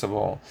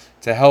possible,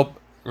 to help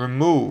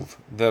remove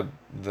the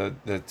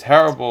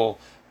terrible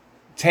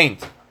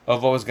taint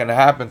of what was going to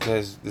happen to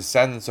his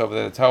descendants over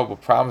the terrible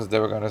problems that they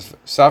were going to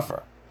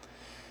suffer.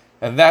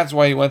 And that's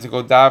why he went to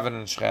go daven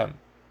in Shechem,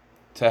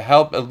 to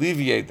help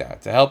alleviate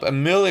that, to help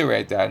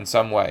ameliorate that in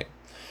some way.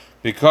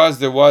 Because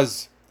there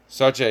was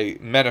such a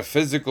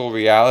metaphysical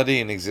reality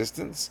in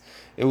existence,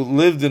 it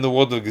lived in the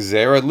world of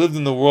Gezerah, it lived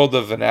in the world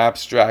of an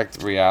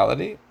abstract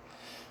reality.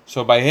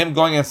 So by him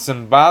going and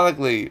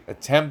symbolically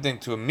attempting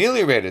to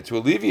ameliorate it, to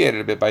alleviate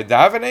it a bit by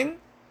davening,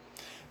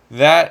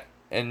 that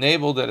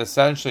enabled it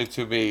essentially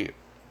to be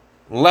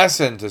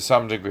lessened to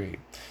some degree.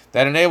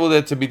 That enabled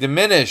it to be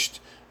diminished,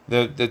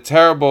 the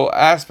terrible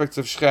aspects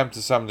of Shechem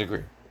to some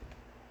degree.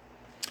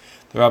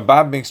 The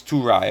Rambam brings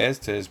two rayas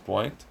to his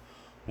point.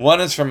 One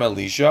is from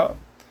Elisha,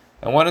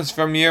 and one is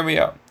from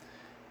Yirmiyah.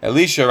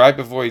 Elisha, right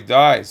before he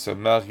dies, so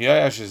Melech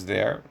Yoash is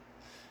there.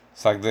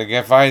 It's like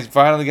he's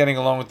finally getting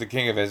along with the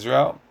king of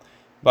Israel,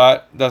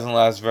 but doesn't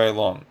last very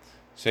long.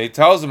 So he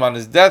tells him on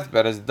his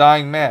deathbed, as a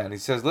dying man, he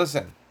says,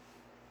 listen,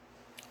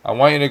 I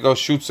want you to go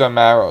shoot some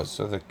arrows.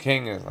 So the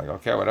king is like,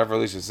 okay, whatever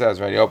Elisha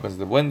says, right? He opens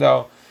the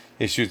window,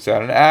 he shoots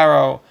out an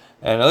arrow,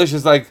 and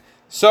Elisha's like,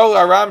 so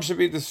Aram should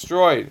be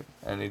destroyed.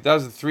 And he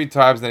does it 3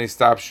 times, then he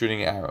stops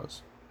shooting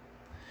arrows.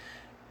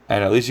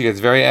 And Elisha gets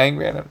very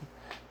angry at him.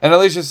 And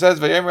Elisha says,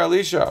 Vayomer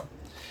Elisha,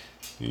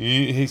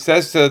 he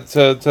says to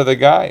the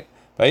guy,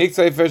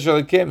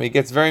 he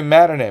gets very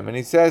mad at him, and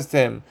he says to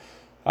him,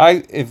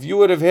 if you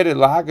would have hit it,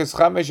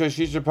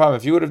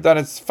 if you would have done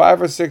it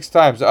 5 or 6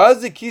 times,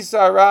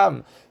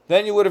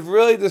 then you would have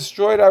really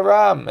destroyed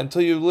Aram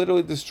until you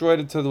literally destroyed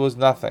it till there was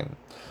nothing.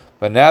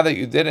 But now that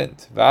you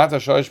didn't,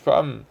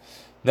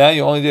 now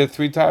you only did it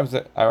 3 times,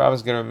 that Aram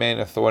is going to remain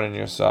a thorn in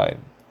your side.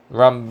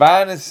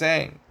 Ramban is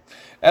saying,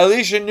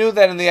 Elisha knew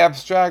that in the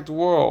abstract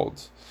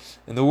world,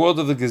 in the world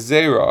of the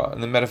Gezerah,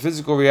 in the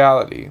metaphysical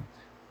reality,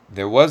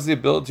 there was the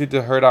ability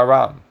to hurt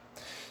Aram.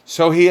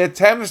 So he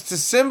attempts to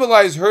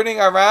symbolize hurting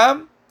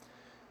Aram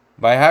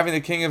by having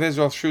the king of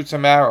Israel shoot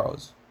some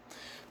arrows.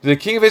 The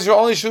king of Israel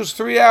only shoots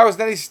 3 arrows,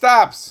 then he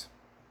stops.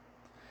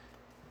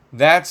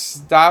 That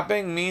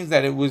stopping means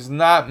that it was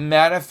not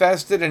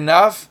manifested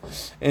enough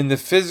in the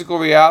physical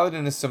reality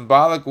in a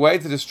symbolic way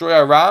to destroy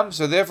Aram,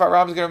 so therefore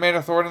Aram is going to remain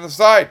a thorn in the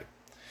side.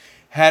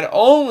 Had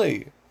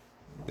only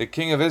the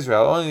king of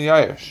Israel, only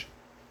Yoash,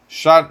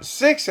 shot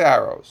 6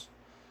 arrows,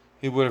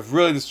 he would have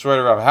really destroyed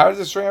Aram. How is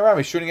he destroying Aram?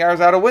 He's shooting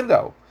arrows out a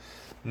window.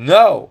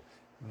 No,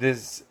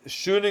 this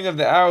shooting of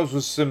the arrows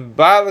was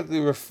symbolically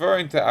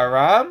referring to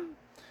Aram.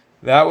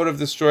 That would have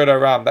destroyed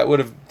Aram. That would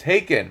have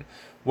taken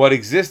what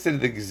existed in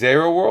the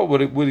Gezerah world,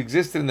 what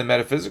existed in the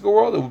metaphysical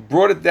world, it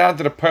brought it down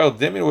to the Pearl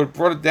Dim, it would have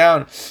brought it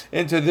down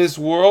into this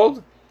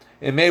world.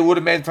 It would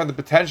have made from the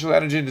potential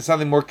energy into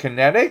something more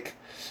kinetic,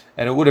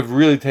 and it would have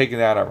really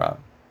taken out Aram.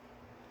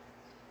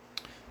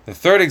 The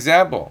third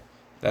example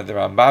that the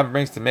Rambam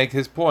brings to make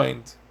his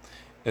point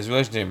is in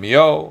relation to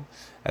Yirmiyahu.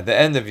 At the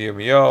end of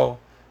Yirmiyahu,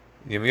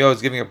 Yirmiyahu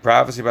is giving a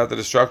prophecy about the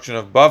destruction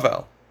of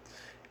Bavel.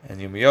 And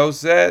Yirmiyahu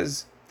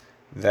says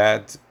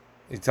that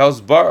he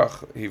tells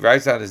Baruch, he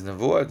writes out his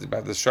nevuah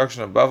about the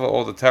destruction of Bavel,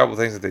 all the terrible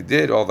things that they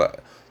did, all the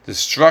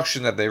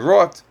destruction that they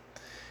wrought.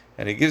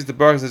 And he gives the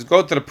Baruch, says,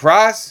 go to the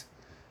pras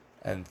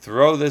and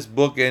throw this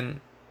book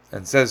in,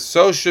 and says,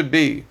 so should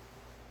be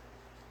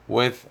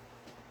with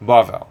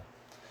Bavel.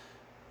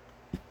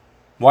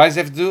 Why does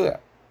he have to do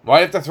that? Why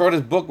do you have to throw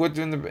this book with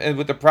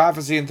the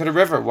prophecy into the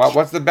river?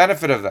 What's the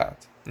benefit of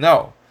that?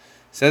 No.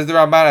 Says the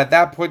Ramban, at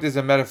that point there's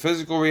a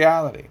metaphysical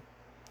reality.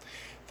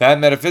 That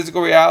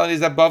metaphysical reality is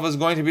that Bavel is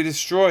going to be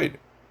destroyed.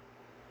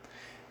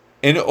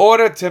 In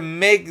order to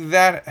make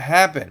that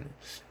happen,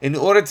 in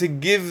order to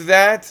give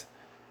that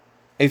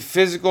a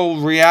physical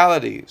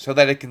reality so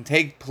that it can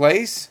take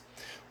place,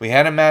 we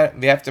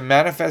have to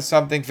manifest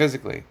something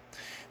physically.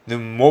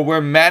 What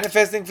we're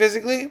manifesting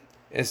physically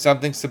is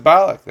something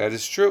symbolic. That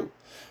is true.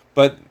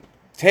 But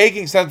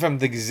taking something from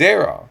the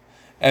Gezerah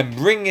and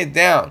bringing it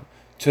down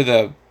to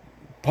the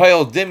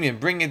Payal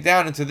Dimyan, bringing it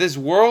down into this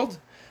world,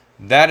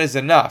 that is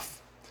enough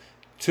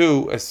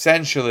to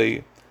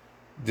essentially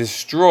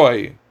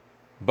destroy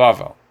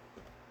Bavel.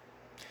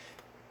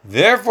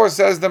 Therefore,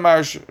 says the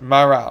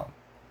Maharal,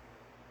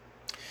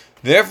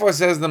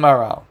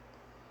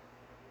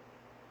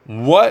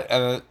 what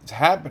is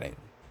happening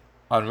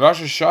on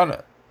Rosh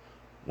Hashanah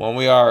when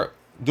we are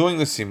doing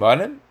the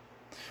Simanim?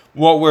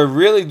 What we're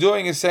really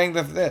doing is saying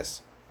that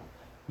this.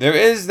 There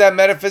is that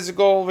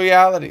metaphysical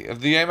reality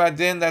of the Yom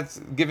Adin that's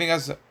giving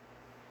us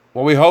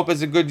what we hope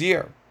is a good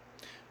year.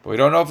 But we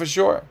don't know for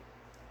sure.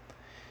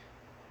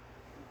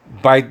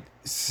 By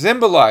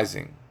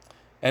symbolizing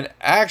and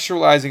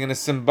actualizing in a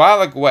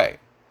symbolic way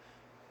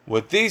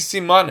with these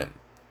simanim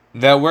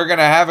that we're going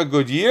to have a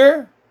good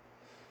year,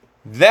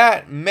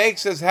 that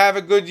makes us have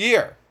a good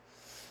year.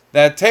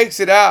 That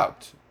takes it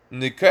out.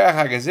 Nikoach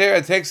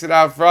HaGezerah takes it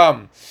out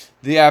from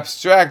the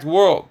abstract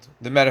world,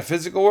 the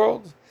metaphysical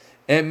world.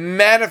 It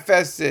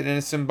manifests it in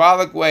a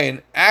symbolic way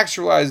and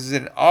actualizes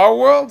it in our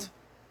world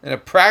in a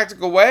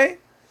practical way.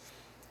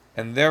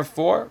 And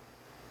therefore,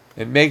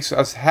 it makes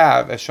us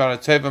have a Shana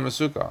Tova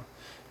Masuka.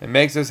 It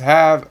makes us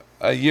have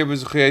a Yir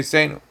B'Zuchiyei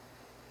Seinu.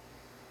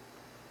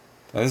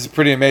 Now this is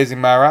pretty amazing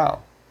Maharal,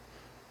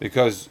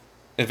 because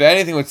if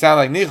anything would sound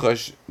like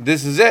Nichush,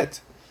 this is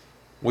it.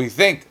 We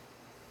think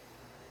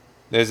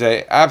there's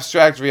an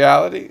abstract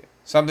reality,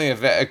 something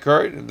that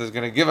occurred that's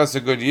going to give us a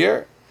good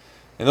year.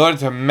 In order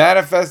to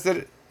manifest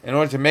it, in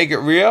order to make it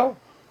real,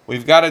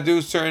 we've got to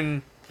do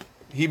certain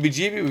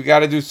heebie-jeebie, we've got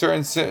to do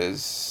certain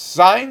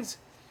signs.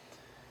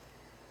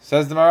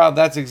 Says the Maharal,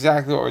 that's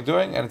exactly what we're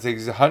doing, and it's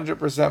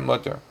 100%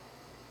 mutter.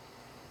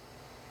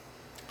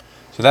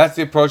 So that's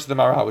the approach of the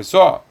Maharal. We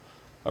saw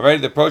already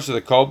the approach of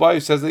the Kolba, who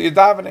says that you're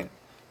davening.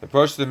 The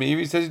approach of the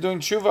Meiri says you're doing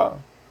tshuva.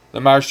 The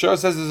Maharsha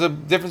says there's a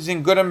difference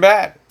between good and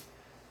bad.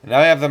 And now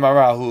we have the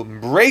Maharal who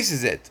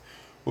embraces it,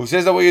 who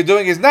says that what you're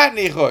doing is not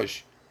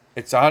nichush,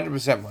 it's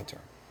 100% mutter.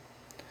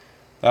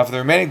 Now for the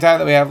remaining time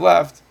that we have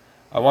left,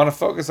 I want to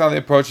focus on the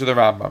approach of the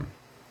Rambam.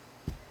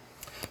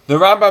 The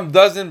Rambam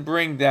doesn't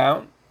bring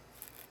down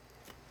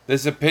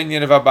this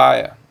opinion of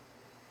Abaya.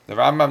 The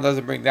Rambam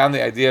doesn't bring down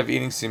the idea of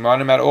eating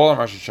simanim at all on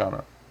Rosh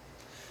Hashanah.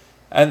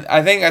 And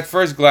I think at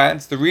first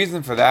glance, the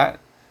reason for that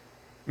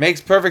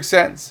makes perfect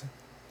sense.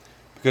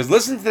 Because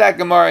listen to that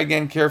Gemara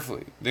again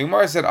carefully. The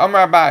Gemara said,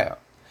 Amar Abaya,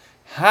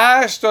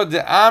 Hashto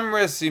de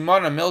Amra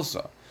Simona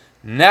Milsa.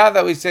 Now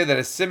that we say that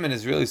a simon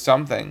is really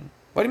something,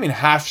 what do you mean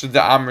Hashto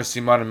de Amra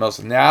Simona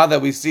Milsa? Now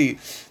that we see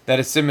that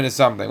a simon is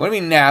something. What do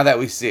you mean now that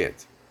we see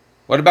it?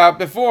 What about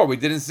before? We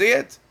didn't see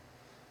it?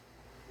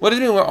 What does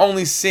it mean we're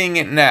only seeing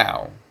it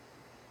now?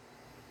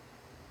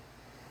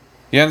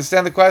 You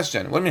understand the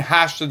question? What do you mean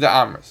Hashto de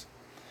Amras?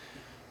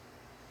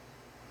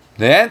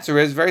 The answer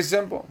is very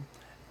simple.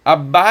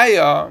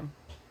 Abaya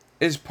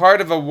is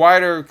part of a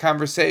wider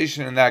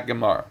conversation in that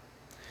Gemara.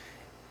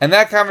 And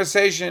that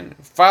conversation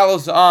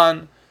follows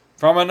on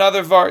from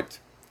another Vart.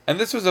 And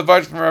this was a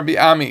Vart from Rabbi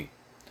Ami.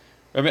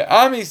 Rabbi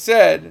Ami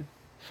said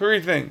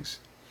three things.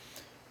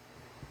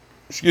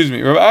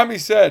 Rabbi Ami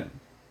said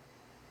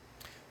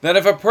that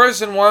if a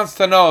person wants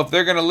to know if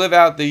they're going to live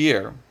out the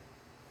year,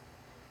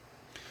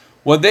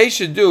 what they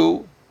should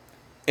do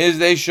is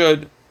they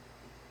should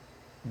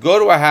go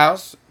to a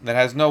house that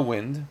has no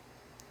wind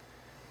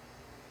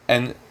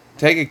and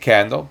take a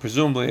candle,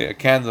 presumably a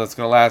candle that's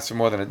going to last for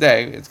more than a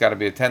day. It's got to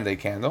be a 10-day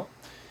candle.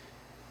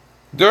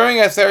 During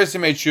Aseret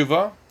Yemei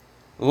Tshuva,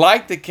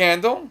 light the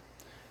candle,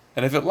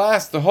 and if it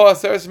lasts the whole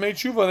Aseret Yemei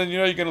Tshuva, then you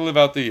know you're going to live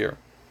out the year.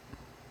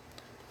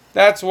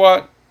 That's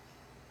what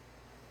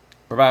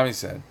Rabbi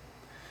said.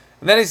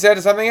 And then he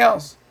said something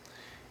else.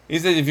 He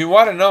said, if you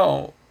want to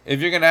know if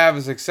you're going to have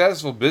a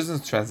successful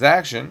business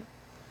transaction,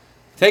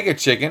 take a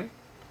chicken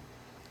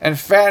and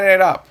fatten it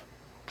up.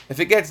 If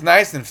it gets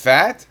nice and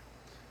fat,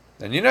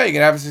 then you know you're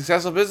going to have a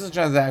successful business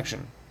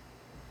transaction.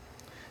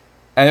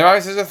 And the Rabbi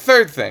says a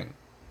third thing.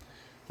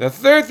 The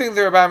third thing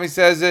the Rabbi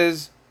says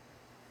is,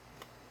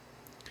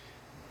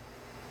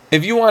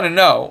 if you want to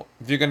know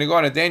if you're going to go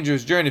on a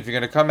dangerous journey, if you're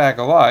going to come back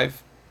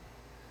alive,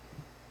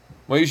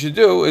 what you should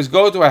do is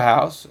go to a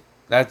house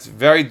that's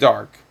very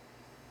dark.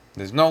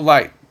 There's no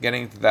light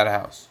getting into that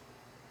house.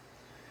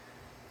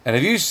 And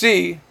if you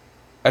see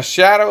a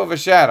shadow of a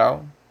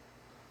shadow,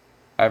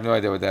 I have no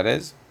idea what that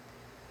is.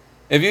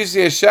 If you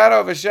see a shadow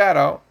of a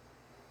shadow,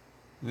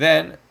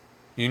 then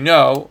you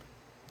know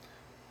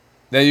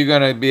that you're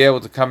going to be able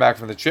to come back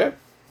from the trip.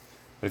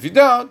 But if you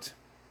don't,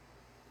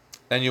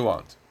 then you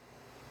won't.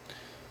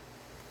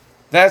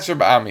 That's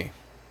Rabbi Ami.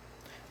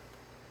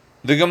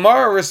 The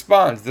Gemara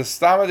responds, the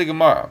Stama de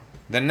Gemara,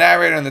 the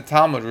narrator in the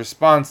Talmud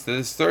responds to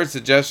this third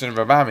suggestion of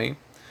Rabbi Ami.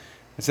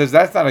 It says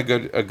that's not a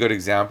good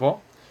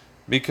example,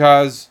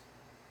 because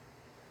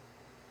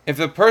if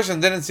the person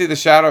didn't see the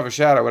shadow of a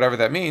shadow, whatever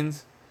that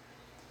means,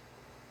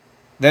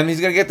 then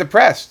he's going to get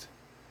depressed.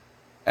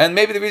 And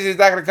maybe the reason he's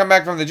not going to come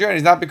back from the journey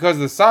is not because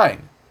of the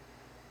sign.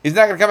 He's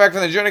not going to come back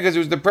from the journey because he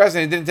was depressed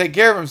and he didn't take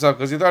care of himself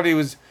because he thought he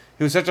was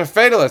such a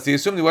fatalist. He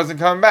assumed he wasn't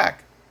coming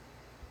back.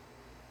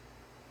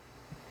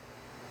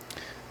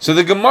 So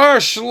the Gemara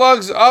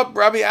slugs up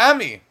Rabbi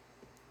Ami.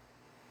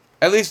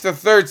 At least the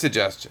third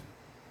suggestion.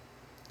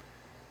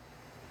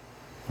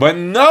 But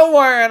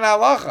nowhere in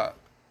halacha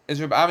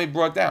is Rabbi Ami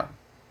brought down.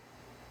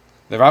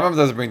 The Rambam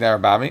doesn't bring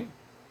down Rabbi Ami.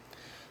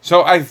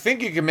 So I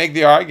think you can make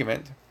the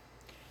argument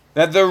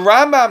that the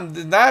Rambam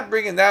did not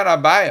bring it down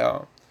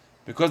Abaya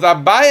because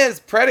Abaya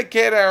is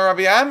predicated on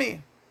Rabbi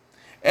Ami.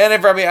 And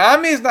if Rabbi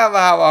Ami is not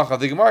lahalacha,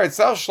 the Gemara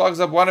itself slugs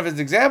up one of his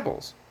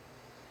examples.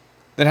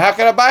 Then how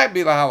can Abaya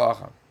be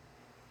lahalacha?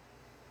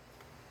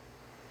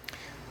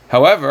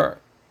 However,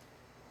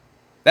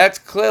 that's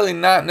clearly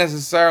not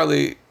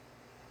necessarily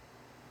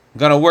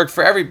going to work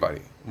for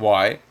everybody.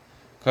 Why?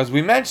 Because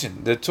we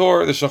mentioned the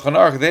Torah, the Shulchan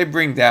Aruch, they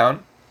bring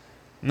down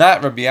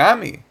not Rabbi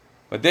Ami,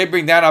 but they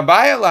bring down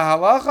Abaya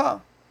lahalacha.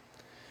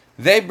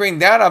 They bring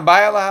down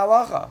Abaya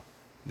lahalacha.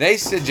 They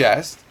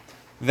suggest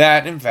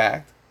that, in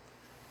fact,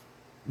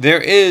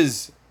 there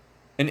is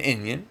an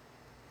inyan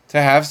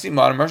to have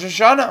Siman Rosh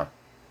Hashanah.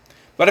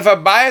 But if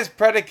Abaya is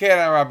predicated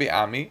on Rabbi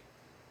Ami,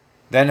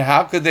 then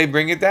how could they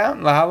bring it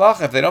down?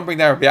 Lahalacha. If they don't bring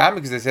down Rabbi Ami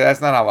because they say that's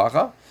not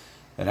halacha,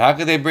 then how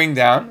could they bring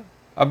down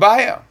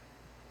Abaya?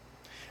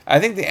 I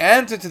think the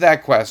answer to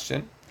that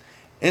question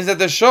is that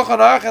the Shulchan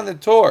Aruch and the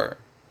Torah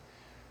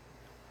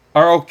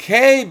are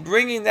okay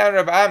bringing down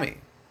Rabbi Ami,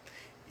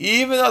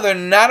 even though they're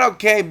not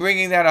okay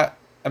bringing down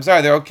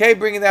they're okay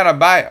bringing down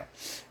Abaya,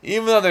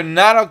 even though they're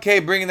not okay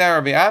bringing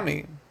down Rabbi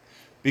Ami,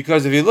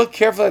 because if you look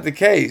carefully at the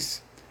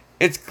case,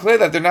 it's clear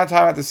that they're not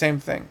talking about the same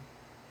thing.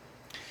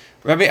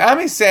 Rabbi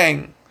Ami is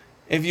saying,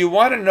 if you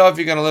want to know if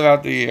you're going to live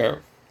out the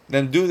year,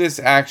 then do this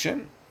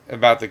action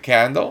about the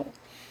candle,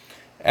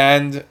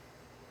 and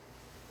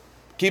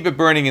keep it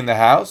burning in the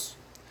house,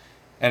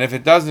 and if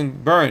it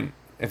doesn't burn,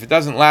 if it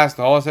doesn't last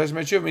the whole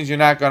assessment, it means you're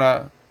not going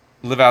to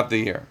live out the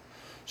year.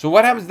 So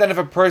what happens then if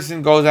a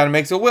person goes out and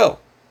makes a will?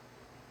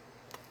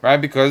 Right?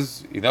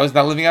 Because he's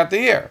not living out the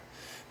year.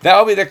 That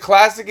will be the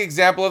classic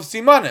example of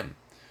simanim.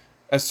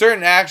 A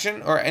certain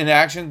action or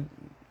inaction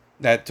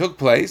that took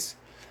place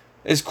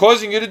is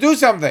causing you to do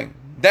something.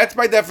 That's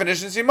by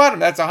definition simanim.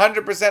 That's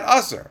 100%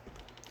 usr.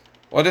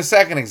 Or the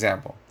second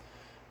example.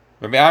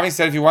 Rabbi Ami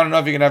said if you want to know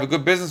if you can have a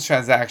good business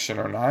transaction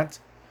or not,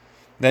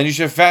 then you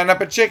should fatten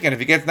up a chicken.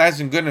 If it gets nice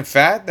and good and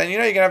fat, then you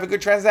can have a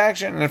good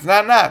transaction. And if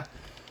not, not.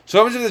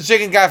 So much if the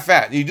chicken got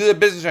fat, you do the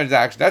business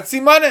transaction. That's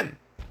simanim.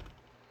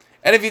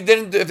 And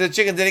if the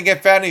chicken didn't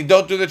get fat and you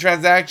don't do the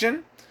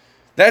transaction,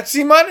 that's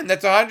simanim.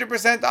 That's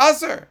 100%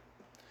 usr.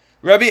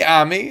 Rabbi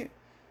Ami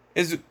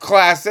is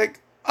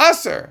classic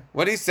usr.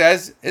 What he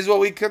says is what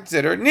we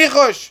consider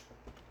nichush,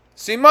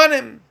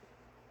 simanim.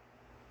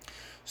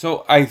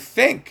 So I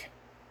think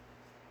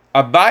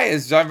Abai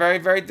is very,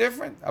 very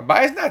different.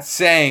 Abai is not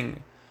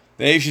saying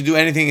that you should do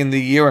anything in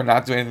the year or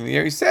not do anything in the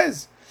year. He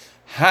says,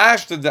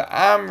 Hashta de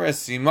amra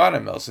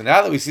simanim. So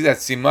now that we see that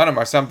simanim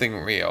are something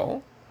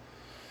real,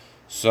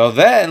 so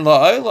then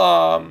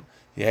la'olam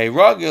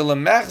yehragil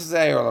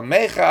lemechze or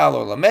lemechal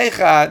or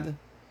lemechad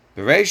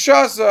b'rei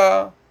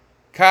shasa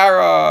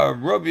kara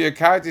rubia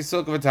karti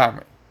silk of a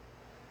tamri.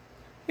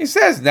 He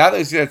says now that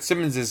we see that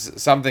Simmons is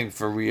something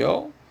for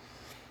real,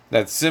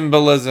 that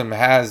symbolism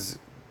has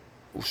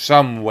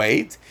some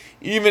weight,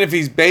 even if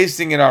he's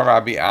basing it on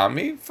Rabbi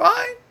Ami,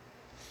 fine.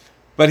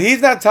 But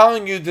he's not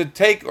telling you to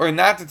take or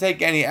not to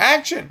take any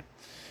action.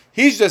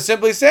 He's just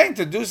simply saying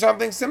to do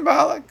something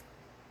symbolic.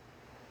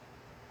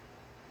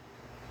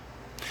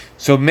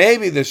 So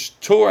maybe the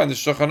Torah and the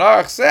Shulchan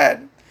Aruch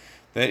said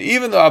that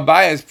even though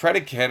Abaya is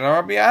predicated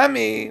on Rabbi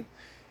Ami,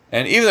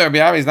 and even though Rabbi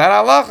Ami is not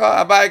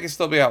halacha, Abaya can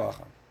still be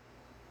halacha.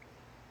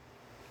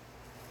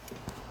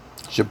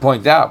 Should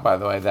point out, by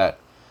the way, that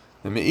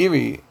the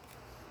Meiri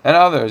and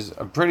others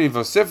are pretty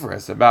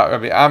vociferous about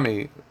Rabbi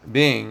Ami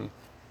being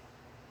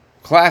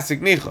classic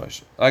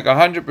nichush, like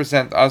 100%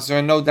 usr,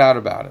 and no doubt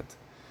about it.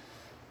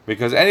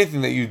 Because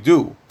anything that you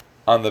do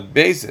on the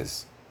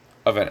basis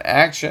of an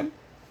action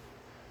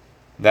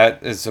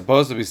that is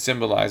supposed to be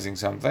symbolizing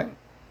something,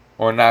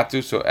 or not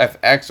to, so if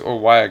X or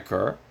Y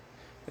occur,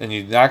 then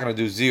you're not going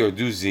to do Z or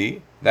do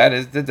Z, that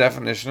is the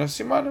definition of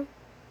simanim.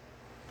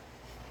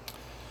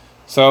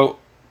 So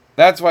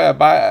that's why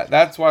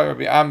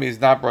Rabbi Ami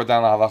is not brought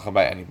down la halacha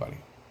by anybody.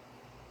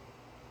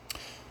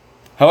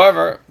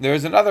 However, there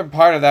is another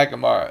part of that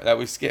Gemara that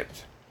we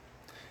skipped.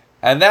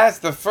 And that's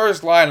the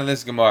first line of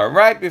this Gemara,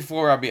 right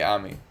before Rabbi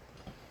Ami.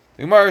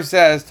 The Gemara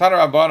says, Tana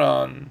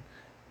Rabbanon,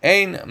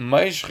 Ein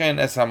Meishchen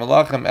es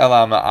hamalachim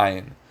ela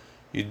ma'ayin.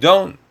 You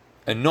don't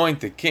anoint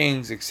the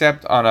kings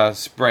except on a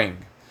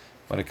spring.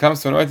 When it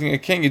comes to anointing a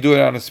king, you do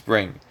it on a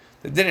spring.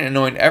 They didn't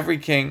anoint every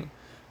king.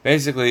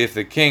 Basically, if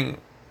the king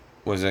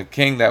was a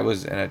king that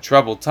was in a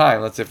troubled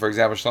time, let's say, for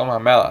example, Shlomo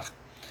HaMelech.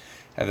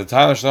 At the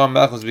time that Shlomo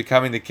HaMelech was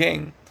becoming the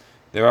king,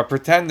 there are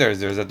pretenders,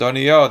 there's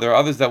Adoniyo, there are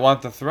others that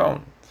want the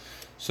throne.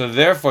 So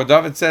therefore,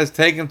 David says,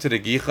 take him to the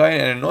Gichain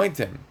and anoint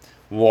him.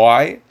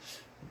 Why?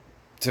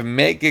 To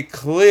make it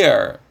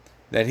clear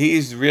that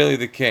he's really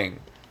the king.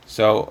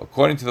 So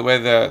according to the way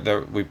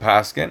we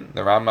paskin,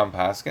 the Rambam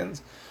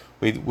paskins,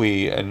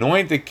 we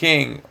anoint the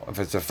king if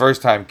it's a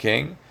first-time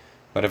king,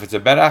 but if it's a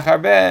ben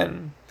achar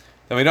ben,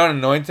 then we don't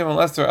anoint him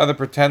unless there are other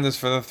pretenders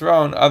for the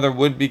throne, other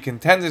would-be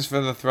contenders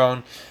for the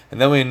throne, and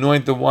then we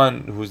anoint the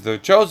one who's the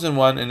chosen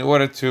one in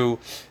order to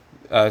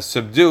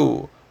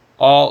subdue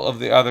all of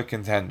the other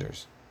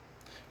contenders.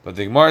 But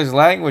the Gemara's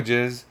language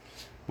is,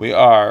 we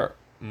are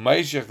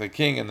Maishich the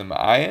king in the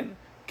Ma'ayin,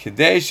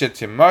 Kidei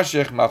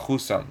shetimashich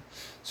malchusam,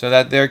 so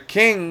that their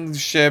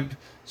kingship,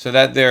 so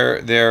that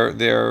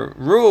their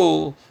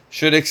rule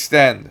should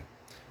extend.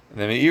 And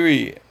the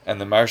Meiri and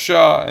the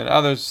Marsha and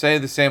others say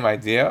the same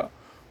idea,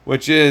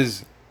 which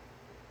is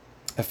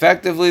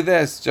effectively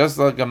this, just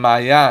like a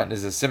Mayan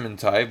is a Siman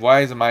Tov.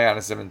 Why is a Mayan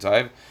a Siman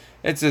Tov?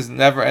 It's this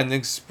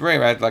never-ending spring,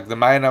 right? Like the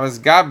Mayan is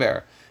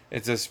Gaber.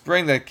 It's a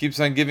spring that keeps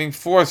on giving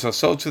forth.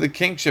 So to the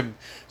kingship,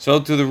 so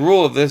to the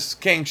rule of this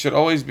king should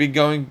always be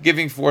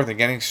giving forth and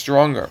getting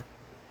stronger.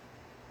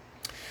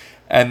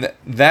 And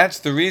that's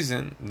the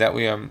reason that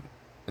we are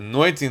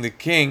anointing the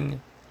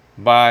king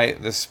by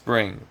the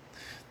spring.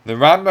 The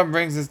Rambam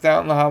brings this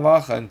down in the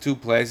Halacha in two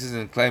places,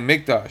 in Klei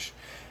Mikdash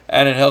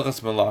and in Hilchas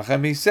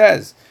Melachim. He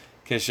says,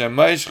 the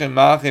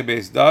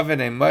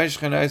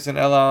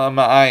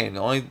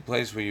only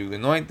place where you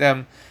anoint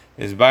them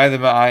is by the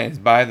Ma'ayan, is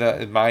by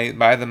the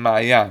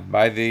Ma'ayan,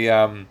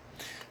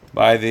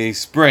 by the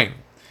spring.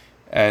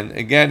 And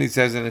again, he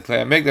says in the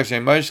Klei Hamikdash,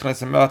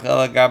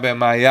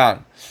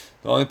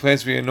 the only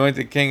place where you anoint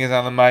the king is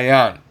on the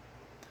Ma'ayan.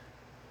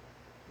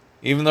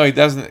 Even though he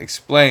doesn't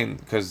explain,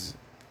 because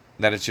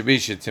that it should be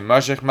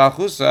Shetimashech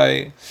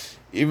Malchusai,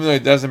 even though he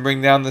doesn't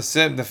bring down the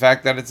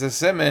fact that it's a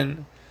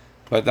siman,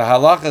 but the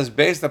halacha is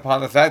based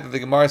upon the fact that the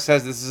Gemara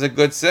says this is a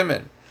good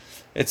siman.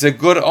 It's a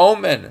good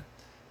omen.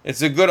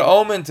 It's a good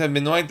omen to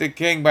anoint the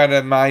king by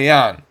the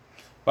Ma'ayan,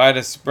 by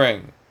the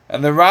spring.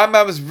 And the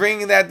Rambam is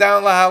bringing that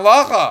down la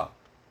halacha.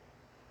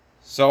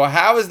 So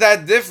how is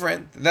that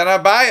different than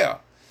Abaya?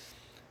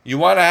 You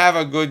want to have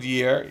a good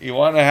year. You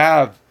want to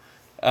have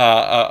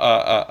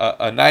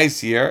a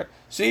nice year.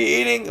 So you're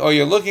eating, or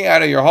you're looking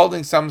at it, you're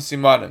holding some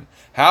simanim.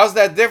 How's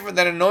that different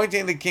than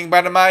anointing the king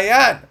by the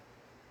Ma'ayan?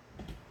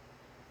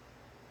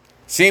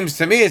 Seems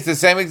to me it's the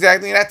same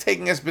exact thing. You're not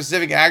taking a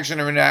specific action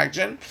or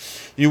inaction.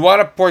 You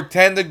want to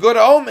portend a good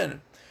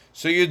omen.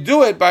 So you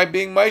do it by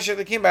being Moshe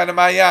the king by the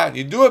Ma'ayan.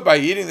 You do it by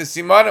eating the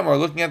simanim or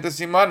looking at the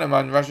simanim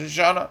on Rosh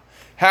Hashanah.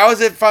 How is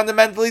it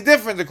fundamentally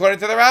different according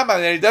to the Rambam?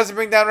 And he doesn't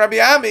bring down Rabbi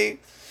Ami.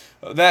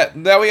 That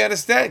we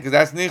understand, because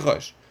that's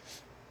Nichosh.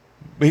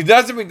 But he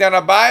doesn't bring down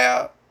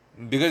Abaya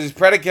because he's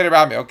predicated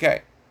Rami.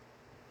 Okay.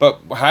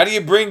 But how do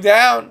you bring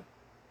down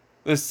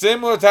the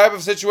similar type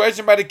of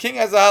situation by the king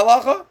as a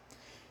halacha?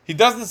 He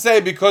doesn't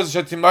say because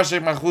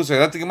Shatimashek Machusay.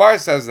 That the Gemara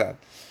says that.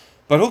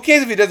 But who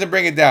cares if he doesn't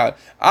bring it down?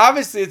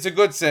 Obviously, it's a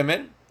good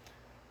siman.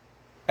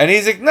 And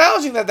he's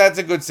acknowledging that that's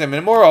a good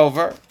siman.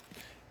 Moreover,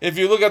 if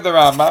you look at the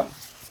Rambam,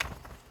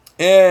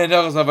 in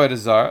Hilchos Avodah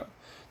Zarah,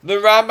 the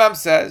Rambam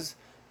says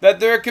that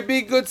there could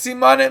be good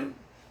simanim,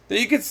 that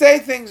you could say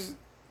things,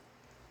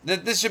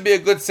 that this should be a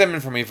good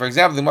siman for me. For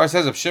example, the Gemara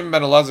says, if Shimon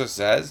ben Elazar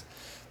says,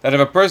 that if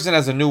a person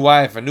has a new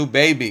wife, a new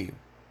baby,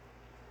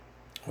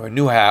 or a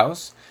new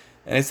house,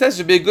 and it says it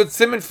should be a good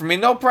siman for me,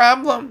 no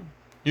problem.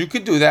 You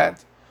could do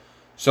that.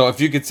 So if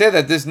you could say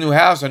that this new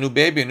house, a new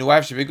baby, a new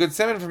wife should be a good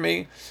siman for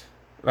me,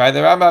 right? The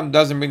Rambam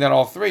doesn't bring down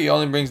all three. He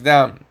only brings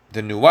down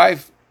the new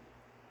wife,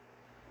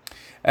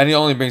 and he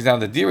only brings down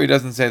the deer. He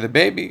doesn't say the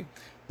baby.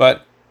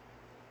 But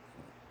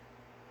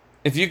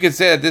if you could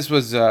say that this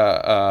was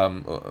that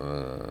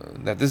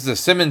this is a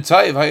siman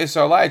taiv,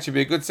 hayisar lai, it should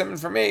be a good siman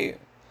for me,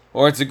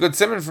 or it's a good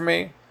siman for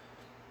me,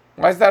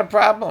 why is that a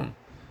problem?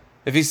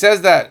 If he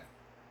says that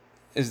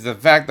is the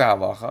fact the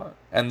halacha,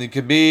 and it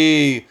could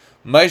be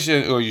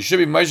Moshe, or you should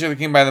be Moshe the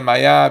king by the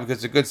Maya because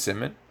it's a good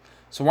siman,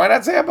 so why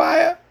not say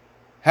Abaya?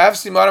 Have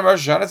simanim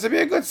Rosh Hashanah to be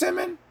a good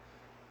siman.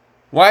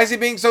 Why is he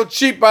being so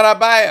cheap on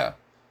Abaya?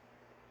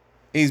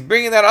 He's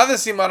bringing that other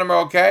simanim are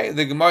okay.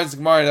 The Gemara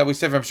that we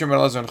said from Shimon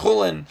Elazar and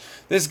Chulin.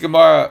 This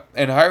Gemara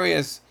in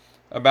Harius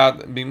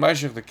about being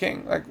Moshe the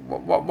king. Like,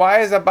 why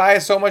is Abaya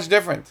so much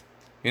different?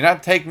 You're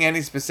not taking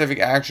any specific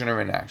action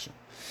or inaction.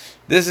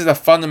 This is a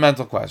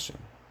fundamental question.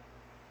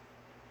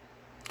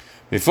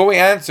 Before we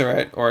answer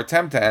it, or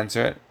attempt to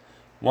answer it,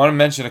 I want to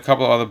mention a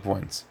couple of other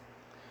points.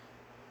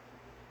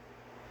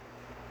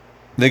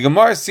 The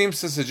Gemara seems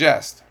to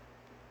suggest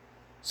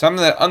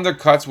something that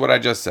undercuts what I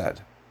just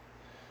said.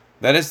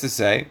 That is to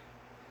say,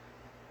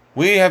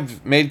 we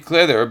have made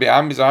clear that Rabbi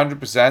Ami is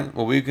 100%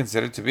 what we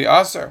consider to be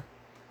Aser.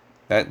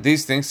 That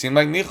these things seem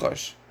like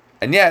Nichosh.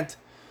 And yet,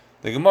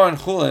 the Gemara in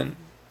Chulin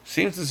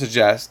seems to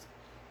suggest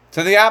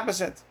to the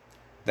opposite.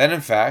 That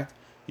in fact,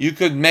 you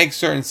could make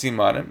certain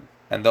simanim,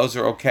 and those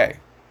are okay.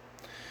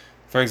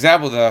 For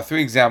example, there are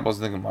three examples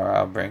in the Gemara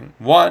I'll bring.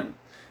 One,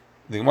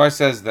 the Gemara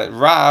says that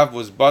Rav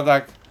was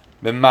badak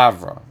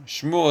b'mavra,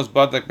 Shmuel was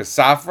badak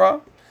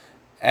b'safra,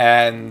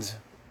 and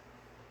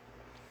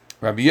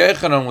Rabbi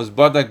Yochanan was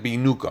badak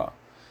b'inuka.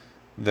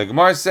 The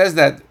Gemara says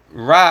that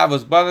Rav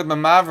was badak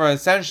b'mavra.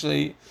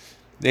 Essentially,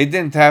 they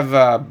didn't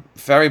have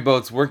ferry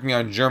boats working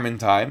on German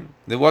time.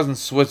 There wasn't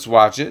Swiss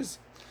watches.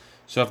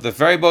 So if the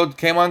ferry boat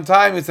came on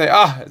time, you'd say,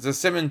 it's a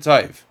siman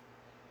taiv.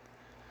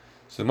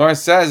 So the Gemara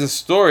says a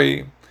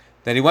story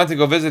that he went to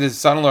go visit his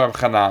son-in-law Reb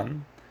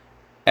Chanan,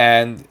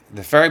 and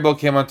the ferry boat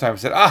came on time. He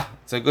said,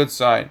 it's a good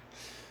sign.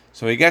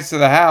 So he gets to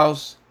the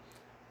house,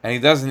 and he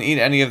doesn't eat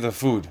any of the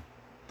food.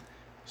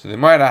 So the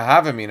Gemara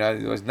have him, he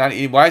was not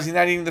eating. Why is he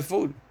not eating the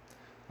food?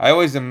 I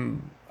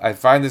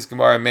find this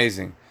Gemara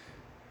amazing.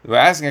 They were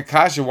asking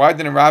Akasha, why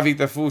didn't Rav eat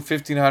the food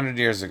 1,500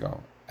 years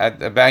ago at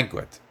a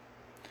banquet?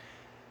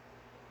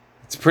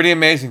 It's pretty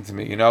amazing to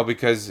me,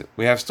 because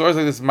we have stories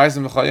like this in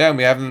Ma'aseh B'chol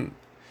Yom.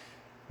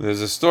 There's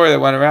a story that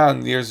went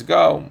around years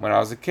ago when I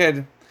was a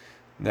kid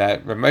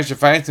that Rav Moshe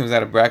Feinstein was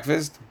at a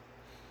breakfast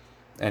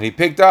and he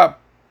picked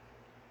up,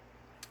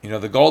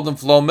 the Golden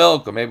Flow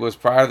milk, or maybe it was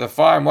prior to the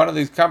farm, one of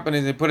these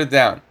companies, they put it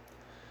down.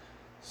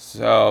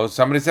 So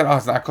somebody said,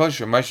 it's not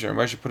kosher.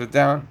 Moshe put it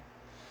down.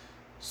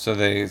 So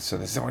they said,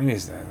 what do you mean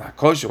it's not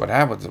kosher? What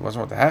happened? It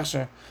wasn't with the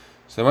hechsher.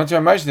 So they went to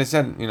Rav Moshe and they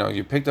said,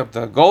 you picked up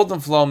the Golden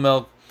Flow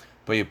milk,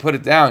 but you put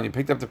it down. You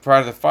picked up the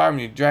part of the farm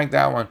and you drank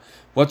that one.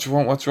 What's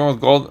wrong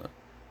with gold?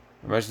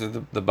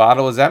 The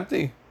bottle is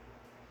empty.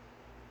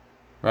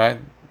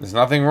 Right? There's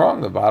nothing wrong.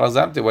 The bottle's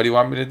empty. What do you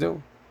want me to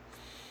do?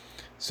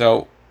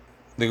 So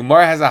the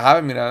Gemara has a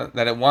Havamina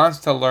that it wants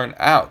to learn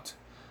out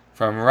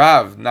from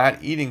Rav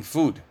not eating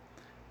food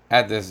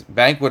at this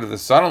banquet of the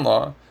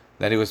son-in-law,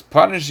 that he was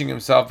punishing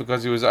himself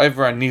because he was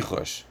over on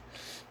Nichush.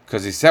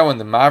 Because he said when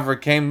the Mavra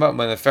came, when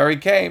the ferry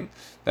came,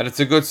 that it's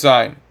a good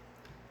sign.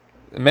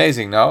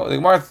 Amazing, no? The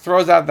Gemara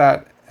throws out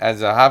that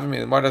as a Havamina.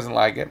 The Gemara doesn't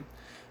like it.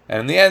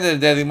 And in the end of the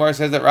day, the Gemara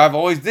says that Rav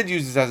always did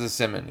use this as a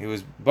simon. He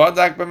was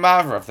Badak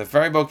b'Mavra. If the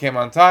ferry boat came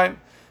on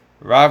time,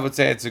 Rav would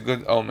say it's a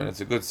good omen,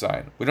 it's a good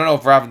sign. We don't know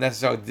if Rav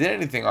necessarily did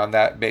anything on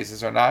that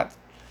basis or not.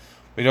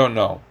 We don't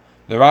know.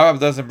 The Rav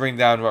doesn't bring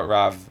down what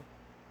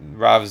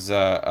Rav's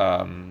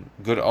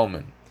good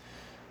omen.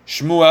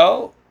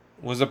 Shmuel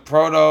was a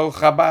proto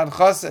Chabad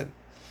Chassid,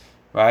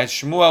 right?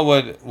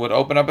 Shmuel would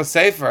open up a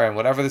sefer, and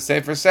whatever the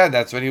sefer said,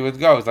 that's what he would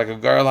go. It's like a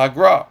Gerel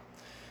Hagra.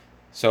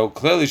 So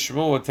clearly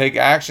Shmuel would take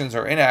actions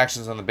or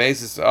inactions on the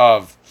basis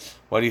of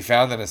what he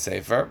found in a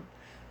sefer,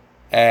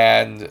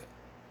 and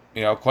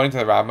according to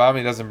the Rambam,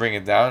 he doesn't bring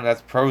it down.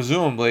 That's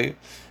presumably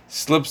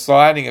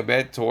sliding a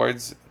bit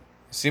towards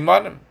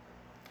Simanim.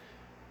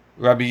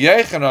 Rabbi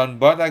Yechanan,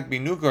 Badak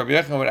Binuka, Rabbi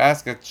Yechanan would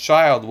ask a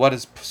child what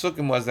his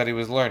psukim was that he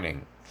was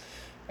learning.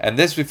 And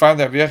this we find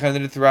that Rabbi Yechanan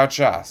did it throughout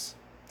Shas.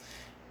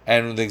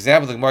 And the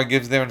example the Gemara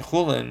gives there in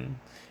Chulin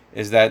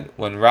is that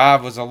when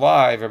Rav was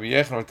alive, Rabbi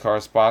Yechanan would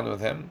correspond with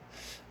him,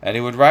 and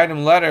he would write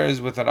him letters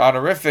with an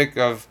honorific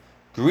of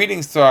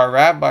greetings to our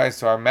rabbis,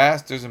 to our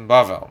masters in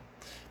Bavel.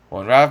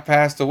 When Rav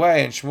passed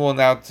away, and Shmuel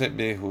now,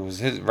 who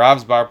was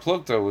Rav's bar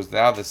plukta, who was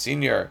now the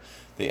senior,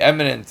 the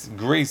eminent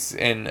Greece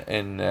in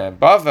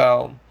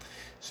Bavel,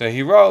 so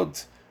he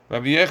wrote,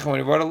 Rabbi Yechanan, when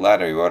he wrote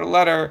a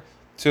letter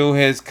to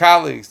his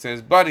colleagues, to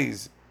his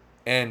buddies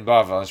in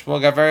Bavel. And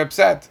Shmuel got very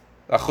upset.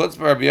 The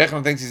chutzpah, Rabbi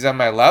Yechanan thinks he's on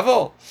my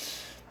level.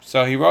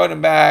 So he wrote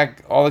him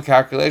back all the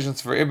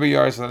calculations for Iber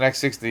Yars for the next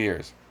 60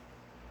 years.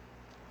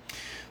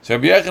 So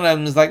Rabbi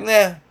Yechanan is like,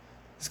 nah,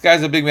 this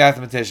guy's a big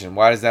mathematician.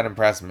 Why does that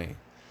impress me?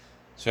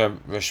 So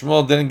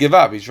Shmuel didn't give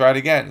up. He tried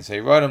again. So he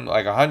wrote him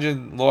like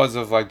 100 laws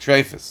of like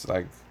Trefus,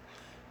 like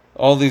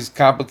all these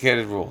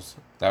complicated rules.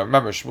 Now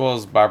remember,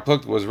 Shmuel's bar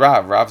plukta was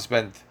Rav. Rav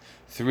spent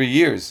 3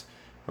 years,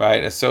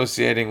 right,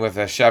 associating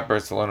with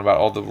shepherds to learn about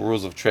all the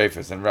rules of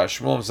Trefus. And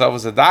Shmuel himself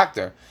was a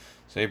doctor,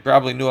 so he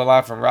probably knew a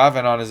lot from Rav,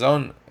 and on his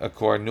own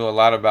accord knew a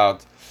lot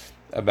about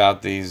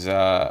these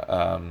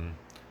rules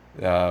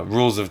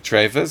of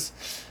Trefus.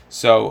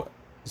 So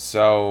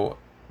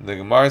the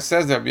Gemara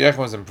says that Rabbi Yechanan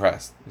was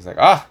impressed. He's like,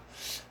 I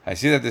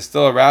see that there's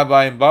still a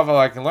rabbi in Bavel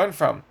I can learn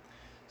from.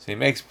 So he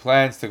makes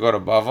plans to go to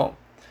Bavel.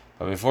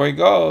 But before he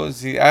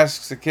goes, he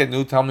asks the kid,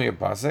 "Nu, tell me your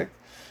pasuk."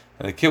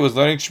 And the kid was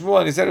learning Shmuel,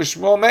 and he said,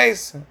 Shmuel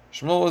Meis.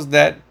 Shmuel was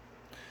dead.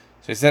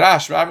 So he said,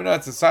 Shmuel,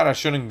 it's a sign I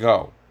shouldn't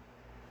go.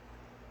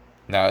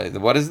 Now,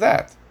 what is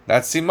that?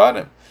 That's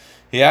Simanim.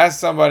 He asked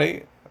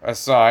somebody a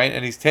sign,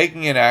 and he's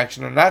taking an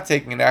action or not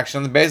taking an action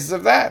on the basis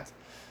of that.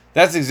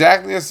 That's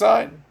exactly a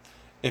sign.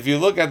 If you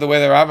look at the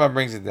way the Rambam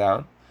brings it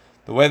down,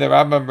 the way the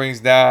Rambam brings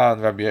down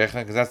Rabbi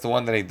Yechanan, because that's the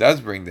one that he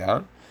does bring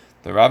down,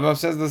 the Rambam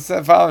says the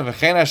following: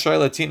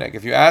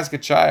 if you ask a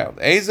child,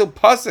 Ezu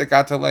pasuk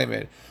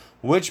atalemed,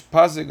 which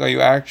pasuk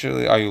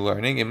are you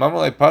learning?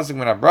 Imamale pasuk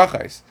min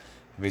habrachos.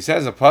 If he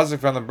says a pasuk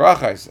from the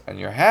brachos and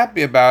you're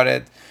happy about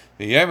it,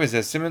 the Yom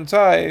says siman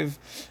tov.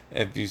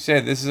 If you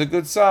say this is a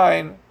good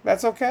sign,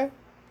 that's okay.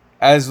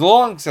 As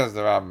long, says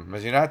the Rambam,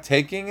 as you're not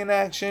taking an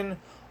action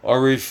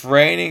or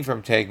refraining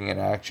from taking an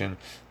action,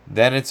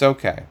 then it's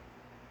okay.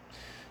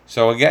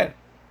 So again,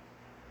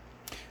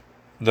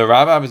 the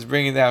Rambam is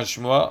bringing down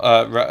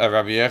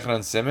Rabbi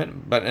Yechanan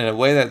Simon, but in a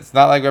way that's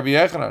not like Rabbi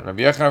Yechanan.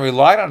 Rabbi Yechanan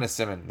relied on the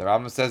Simon. The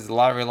Rambam says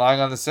relying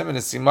on the Simon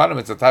is Simanim.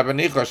 It's a type of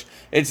Nichosh.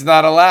 It's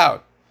not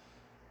allowed.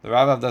 The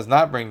Rambam does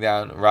not bring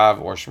down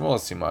Rav or Shmuel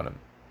as Simanim.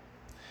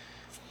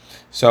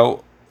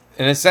 So,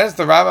 in a sense,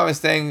 the Rambam is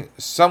saying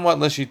somewhat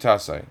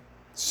Lishitasai.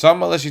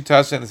 Somewhat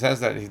Lishitasai in the sense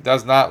that he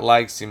does not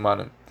like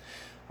Simanim.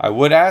 I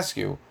would ask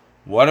you,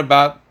 what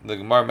about, the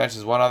Gemara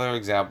mentions one other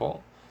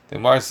example. The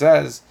Gemara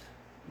says,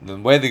 the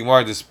way the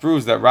Gemara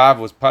disproves that Rav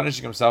was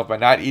punishing himself by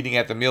not eating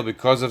at the meal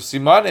because of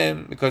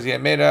Simanim, because he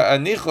had made a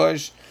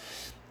nichosh,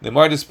 the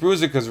Gemara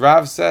disproves it because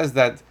Rav says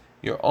that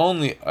you're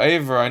only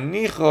over a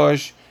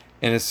nichosh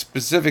in a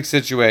specific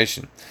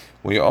situation.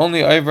 Where you're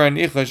only over a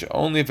nichosh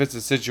only if it's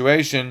a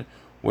situation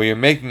where you're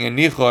making a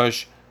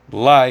nichosh,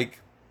 like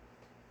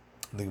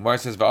the Gemara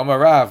says,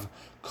 V'amar Rav,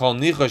 kol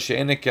nichosh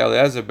she'enek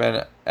Eliezer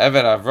ben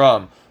Eved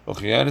Avram,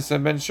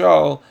 u'chiyanis ben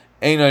Shaul,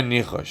 eina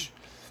nichosh.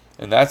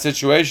 In that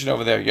situation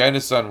over there,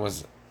 Yonasan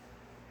was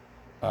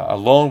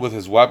alone with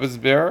his weapons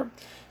bearer,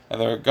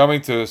 and they're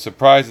coming to a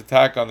surprise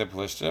attack on the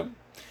Pelishtim,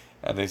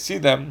 and they see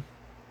them,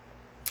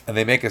 and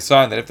they make a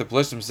sign that if the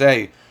Pelishtim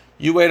say,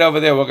 "You wait over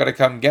there, we're going to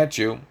come get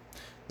you,"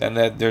 then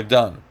they're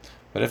done.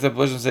 But if the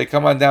Pelishtim say,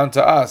 "Come on down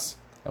to us,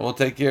 and we'll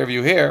take care of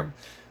you here,"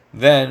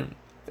 then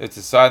it's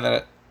a sign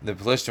that the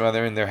Pelishtim are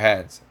there in their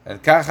hands.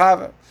 And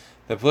Kachava,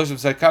 the Pelishtim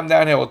said, "Come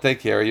down here, we'll take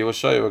care of you, we'll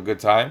show you a good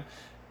time."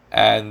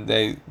 And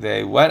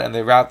they went and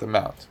they routed them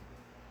out.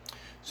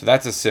 So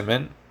that's a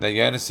simon that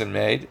Yonasan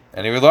made,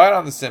 and he relied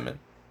on the simon.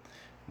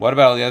 What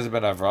about Eliezer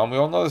ben Avram? We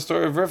all know the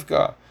story of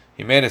Rivka.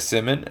 he made a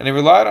siman and he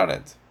relied on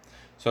it.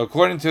 So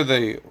according to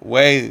the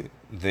way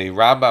the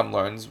Rambam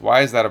learns,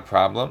 why is that a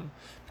problem?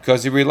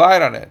 Because he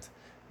relied on it.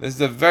 This is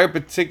a very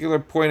particular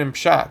point in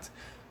Pshat.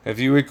 If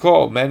you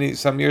recall,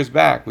 some years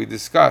back, we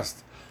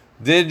discussed,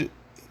 did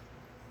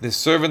the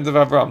servant of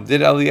Avram,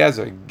 did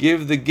Eliezer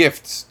give the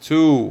gifts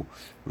to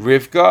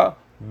Rivka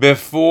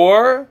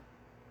before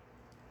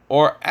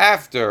or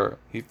after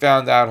he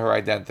found out her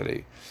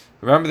identity?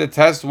 Remember, the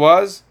test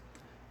was,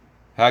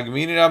 give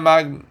me a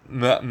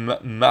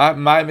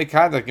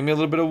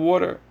little bit of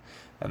water.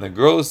 And the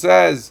girl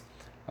says,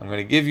 I'm going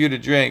to give you to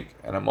drink,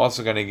 and I'm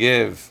also going to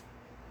give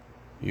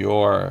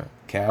your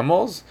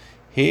camels.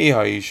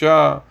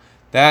 Haisha,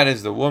 that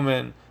is the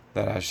woman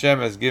that Hashem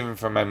has given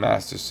for my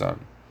master's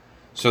son.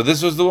 So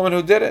this was the woman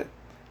who did it.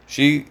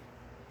 She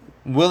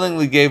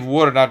willingly gave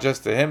water not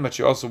just to him, but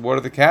she also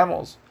watered the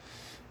camels.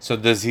 So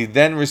does he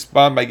then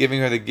respond by giving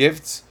her the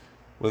gifts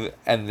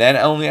and then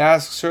only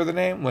asks her the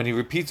name? When he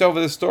repeats over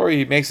the story,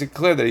 he makes it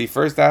clear that he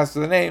first asked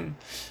her the name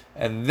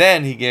and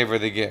then he gave her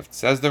the gifts.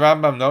 Says the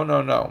Rambam,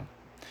 no.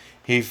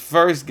 He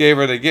first gave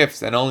her the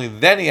gifts and only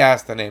then he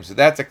asked the name. So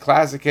that's a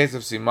classic case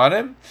of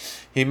simanim.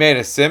 He made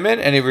a siman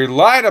and he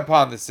relied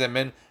upon the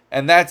siman,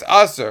 and that's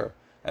usher.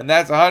 And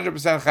that's 100%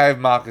 chayiv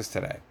malchus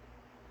today.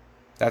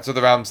 That's what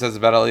the Rambam says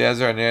about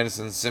Eliezer and Ernest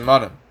and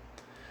simanim.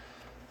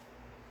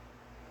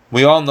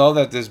 We all know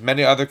that there's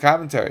many other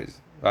commentaries,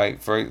 right?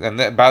 By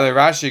the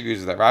Rashi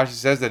agrees with that. Rashi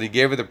says that he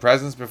gave her the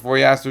presents before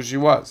he asked who she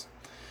was.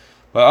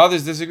 But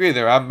others disagree.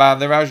 The Rambam,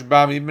 the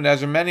Rashbam, Ibn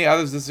Ezra, many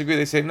others disagree.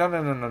 They say,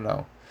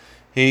 no.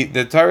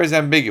 The Torah is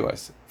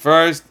ambiguous.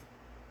 First,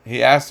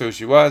 he asked her who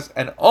she was,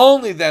 and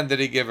only then did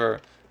he give her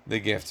the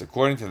gifts.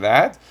 According to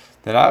that,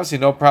 then obviously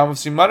no problem with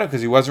simanim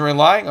because he wasn't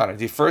relying on it.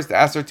 He first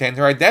ascertained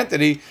her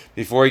identity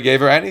before he gave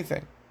her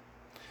anything.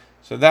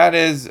 So that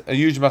is a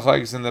huge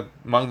machlokes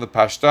among the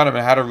Pashtanim and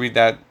how to read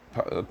that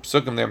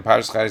psukim there in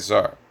Parshas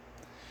Chaisar.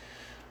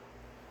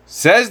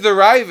 Says the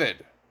Ravid,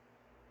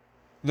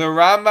 the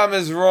Rambam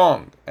is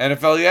wrong, and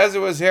if Eliezer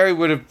was here, he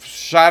would have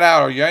shot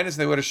out, or Yonis,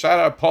 they would have shot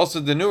out a pulse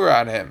of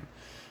denura on him.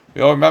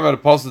 We all remember the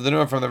pulse of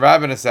denura from the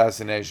Rabin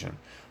assassination,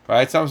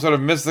 right? Some sort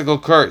of mystical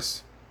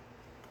curse.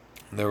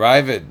 The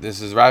Ravid, this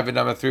is Ravid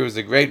number 3, was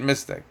a great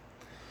mystic.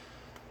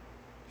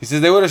 He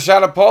says they would have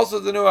shot a pulse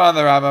of denura on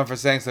the Rambam for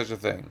saying such a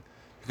thing.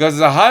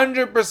 Because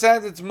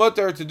 100% it's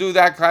mutter to do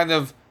that kind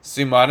of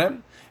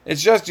simanim.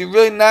 It's just you're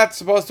really not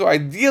supposed to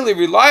ideally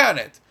rely on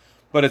it,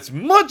 but it's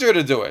mutter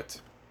to do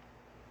it.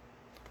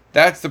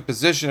 That's the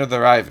position of the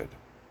Ravid.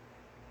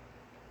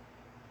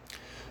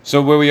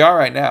 So where we are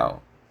right now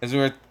is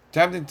we're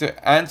attempting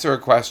to answer a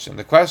question.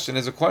 The question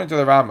is, according to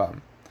the Rambam,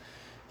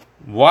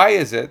 why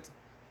is it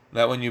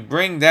that when you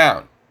bring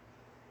down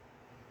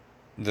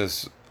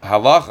this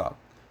halacha,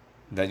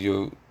 that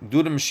you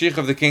do the Mashiach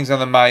of the kings on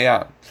the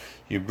Mayan,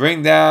 you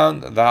bring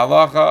down the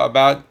halacha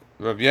about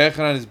Rabbi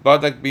Yochanan is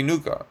Badak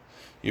Binuka.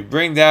 You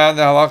bring down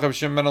the halacha of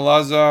Shimon ben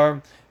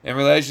Elazar in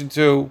relation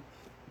to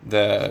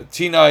the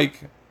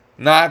Tinaik,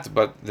 not,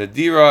 but the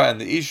Dira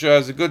and the Isha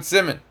is a good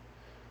simon.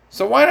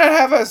 So why not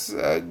have us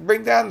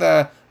bring down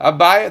the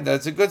Abaya?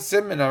 That's a good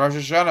simon on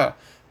Rosh Hashanah.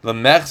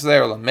 Lamechze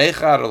or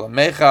Lamechad or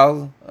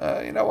Lamechal,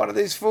 one of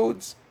these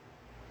foods.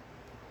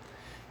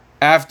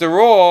 After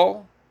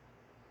all,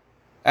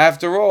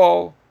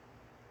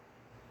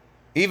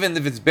 even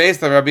if it's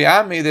based on Rabbi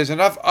Ami, there's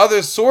enough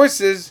other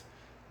sources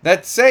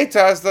that say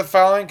to us the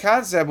following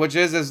concept, which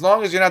is as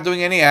long as you're not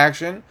doing any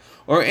action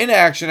or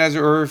inaction as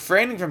you're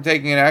refraining from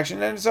taking an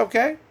action, then it's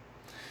okay.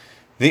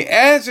 The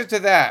answer to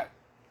that,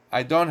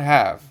 I don't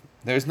have.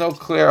 There's no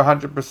clear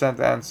 100%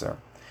 answer.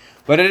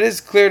 But it is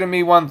clear to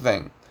me one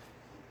thing.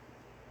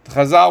 The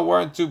Chazal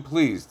weren't too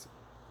pleased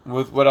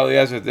with what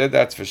Eliezer did,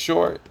 that's for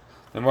sure.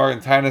 The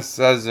Morgan Tainus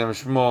says in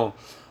Shmuel,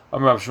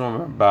 Amar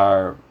Shmuel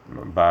bar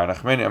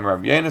Nachmani, Amar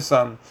Rabbi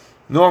Yenasan.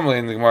 Normally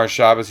in the Gemara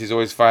Shabbos, he's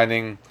always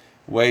finding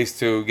ways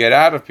to get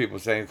out of people,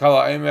 saying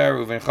Kala Aimer,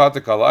 Uven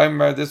Chata, Kala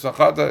Aimer, this one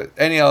Chata,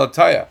 any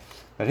alataya.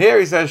 But here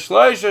he says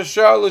Shleisha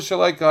Shalu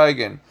Shalei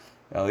Kaigen,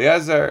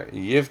 Eliezer,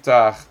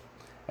 Yiftach,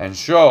 and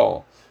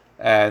Shaul,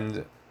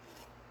 and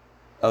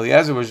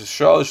Eliezer was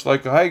Shaul Shalei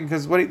Kaigen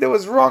because what he did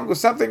was wrong. There was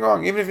something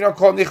wrong. Even if you don't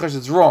call it Nichash,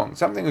 it's wrong.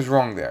 Something is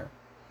wrong there.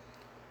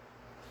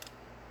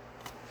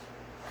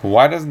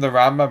 Why doesn't the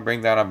Rambam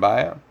bring down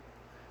Abaya?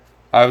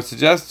 I would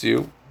suggest to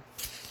you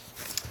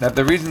that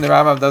the reason the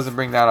Rambam doesn't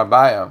bring down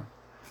Abaya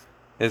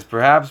is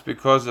perhaps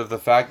because of the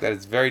fact that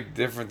it's very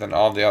different than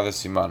all the other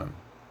simanim.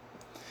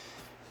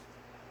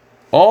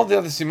 All the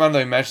other simanim that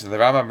we mentioned, that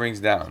the Rambam brings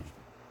down,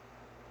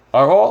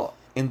 are all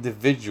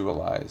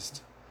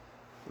individualized.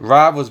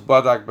 Rav was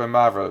Badak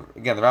b'Mavra.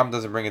 Again, the Rambam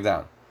doesn't bring it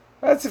down.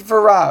 That's it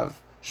for Rav.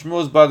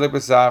 Shmuel's Badak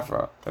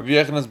b'Safra. Rabbi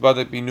Yechanan's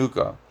Badak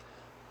b'Nuka.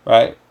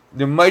 Right?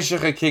 The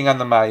Moshe king on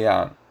the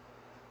Mayan.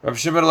 Rabbi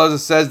Shimon Elazar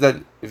says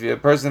that if a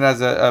person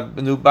has a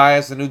new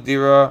bias, a new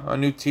dira, a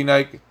new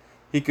tinaik,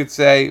 he could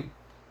say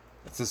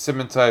it's a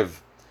siman tov,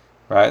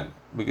 right?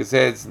 We could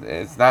say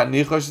it's not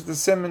nichosh,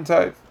 it's a siman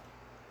tov.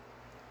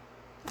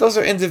 Those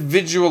are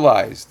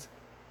individualized.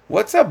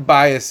 What's a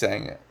bias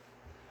saying?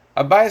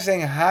 Abai is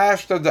saying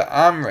hashta de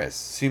amris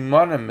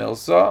simona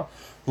milsa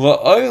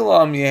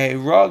la'olam yehi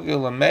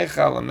ragil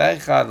l'mecha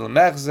l'mechad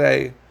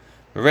l'mechzei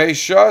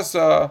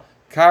reishasa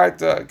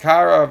karta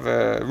kara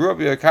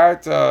v'rubia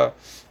karta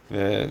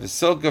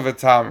v'silka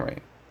v'tamri.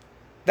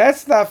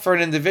 That's not for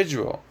an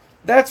individual.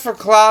 That's for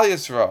Klal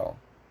Yisrael.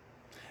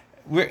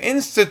 We're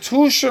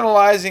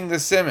institutionalizing the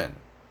siman.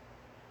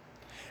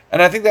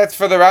 And I think that's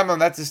for the Rambam,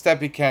 that's a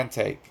step he can't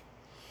take.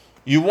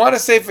 You want to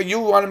say you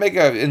want to make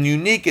a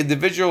unique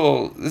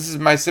individual, this is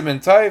my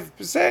siman taif,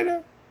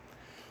 Peseda.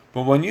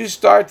 But when you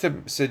start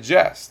to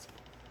suggest,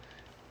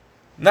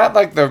 not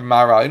like the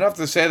Maral, you don't have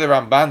to say the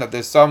Ramban that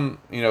there's some,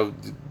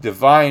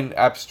 divine,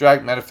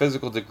 abstract,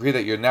 metaphysical decree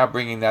that you're now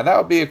bringing down. That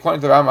would be,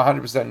 according to the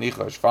Rambam, 100%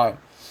 nichosh, fine.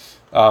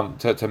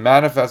 To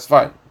manifest,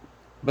 fine.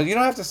 But you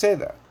don't have to say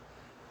that.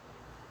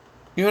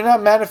 You're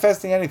not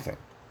manifesting anything.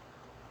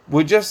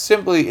 We're just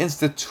simply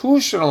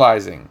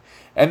institutionalizing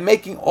and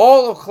making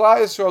all of Klal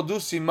Yisrael do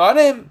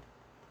simanim.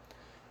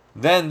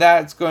 Then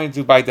that's going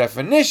to, by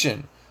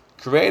definition,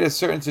 create a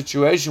certain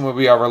situation where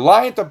we are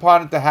reliant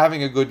upon it to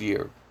having a good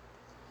year.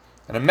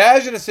 And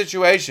imagine a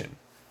situation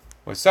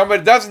where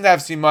somebody doesn't have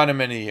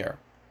simanim in a year.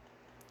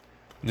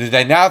 Do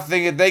they now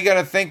think, they're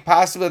going to think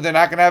possibly they're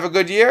not going to have a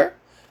good year?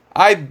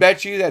 I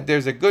bet you that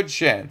there's a good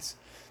chance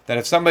that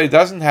if somebody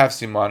doesn't have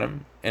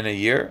simanim in a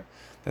year,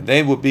 then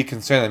they would be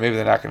concerned that maybe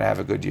they're not going to have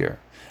a good year.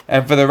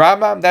 And for the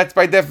Rambam, that's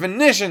by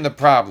definition the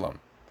problem.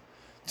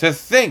 To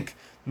think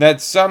that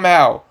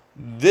somehow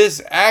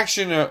this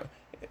action,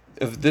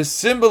 this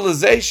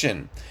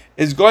symbolization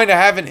is going to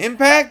have an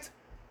impact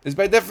is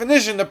by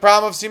definition the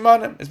problem of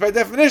simanim. It's by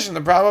definition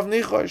the problem of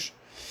nichosh.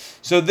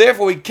 So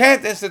therefore we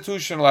can't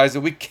institutionalize it.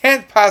 We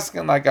can't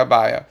paskin like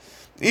Abaya.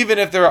 Even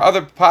if there are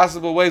other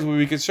possible ways where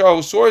we could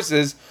show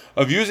sources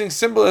of using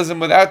symbolism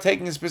without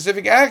taking a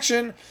specific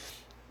action,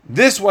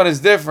 this one is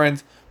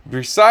different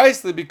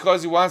precisely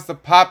because he wants to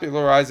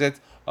popularize it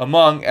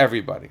among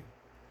everybody.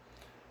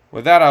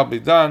 With that, I'll be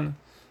done.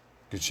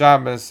 Good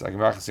Shabbos. A good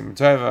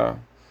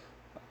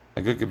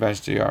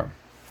Gebench to Yar.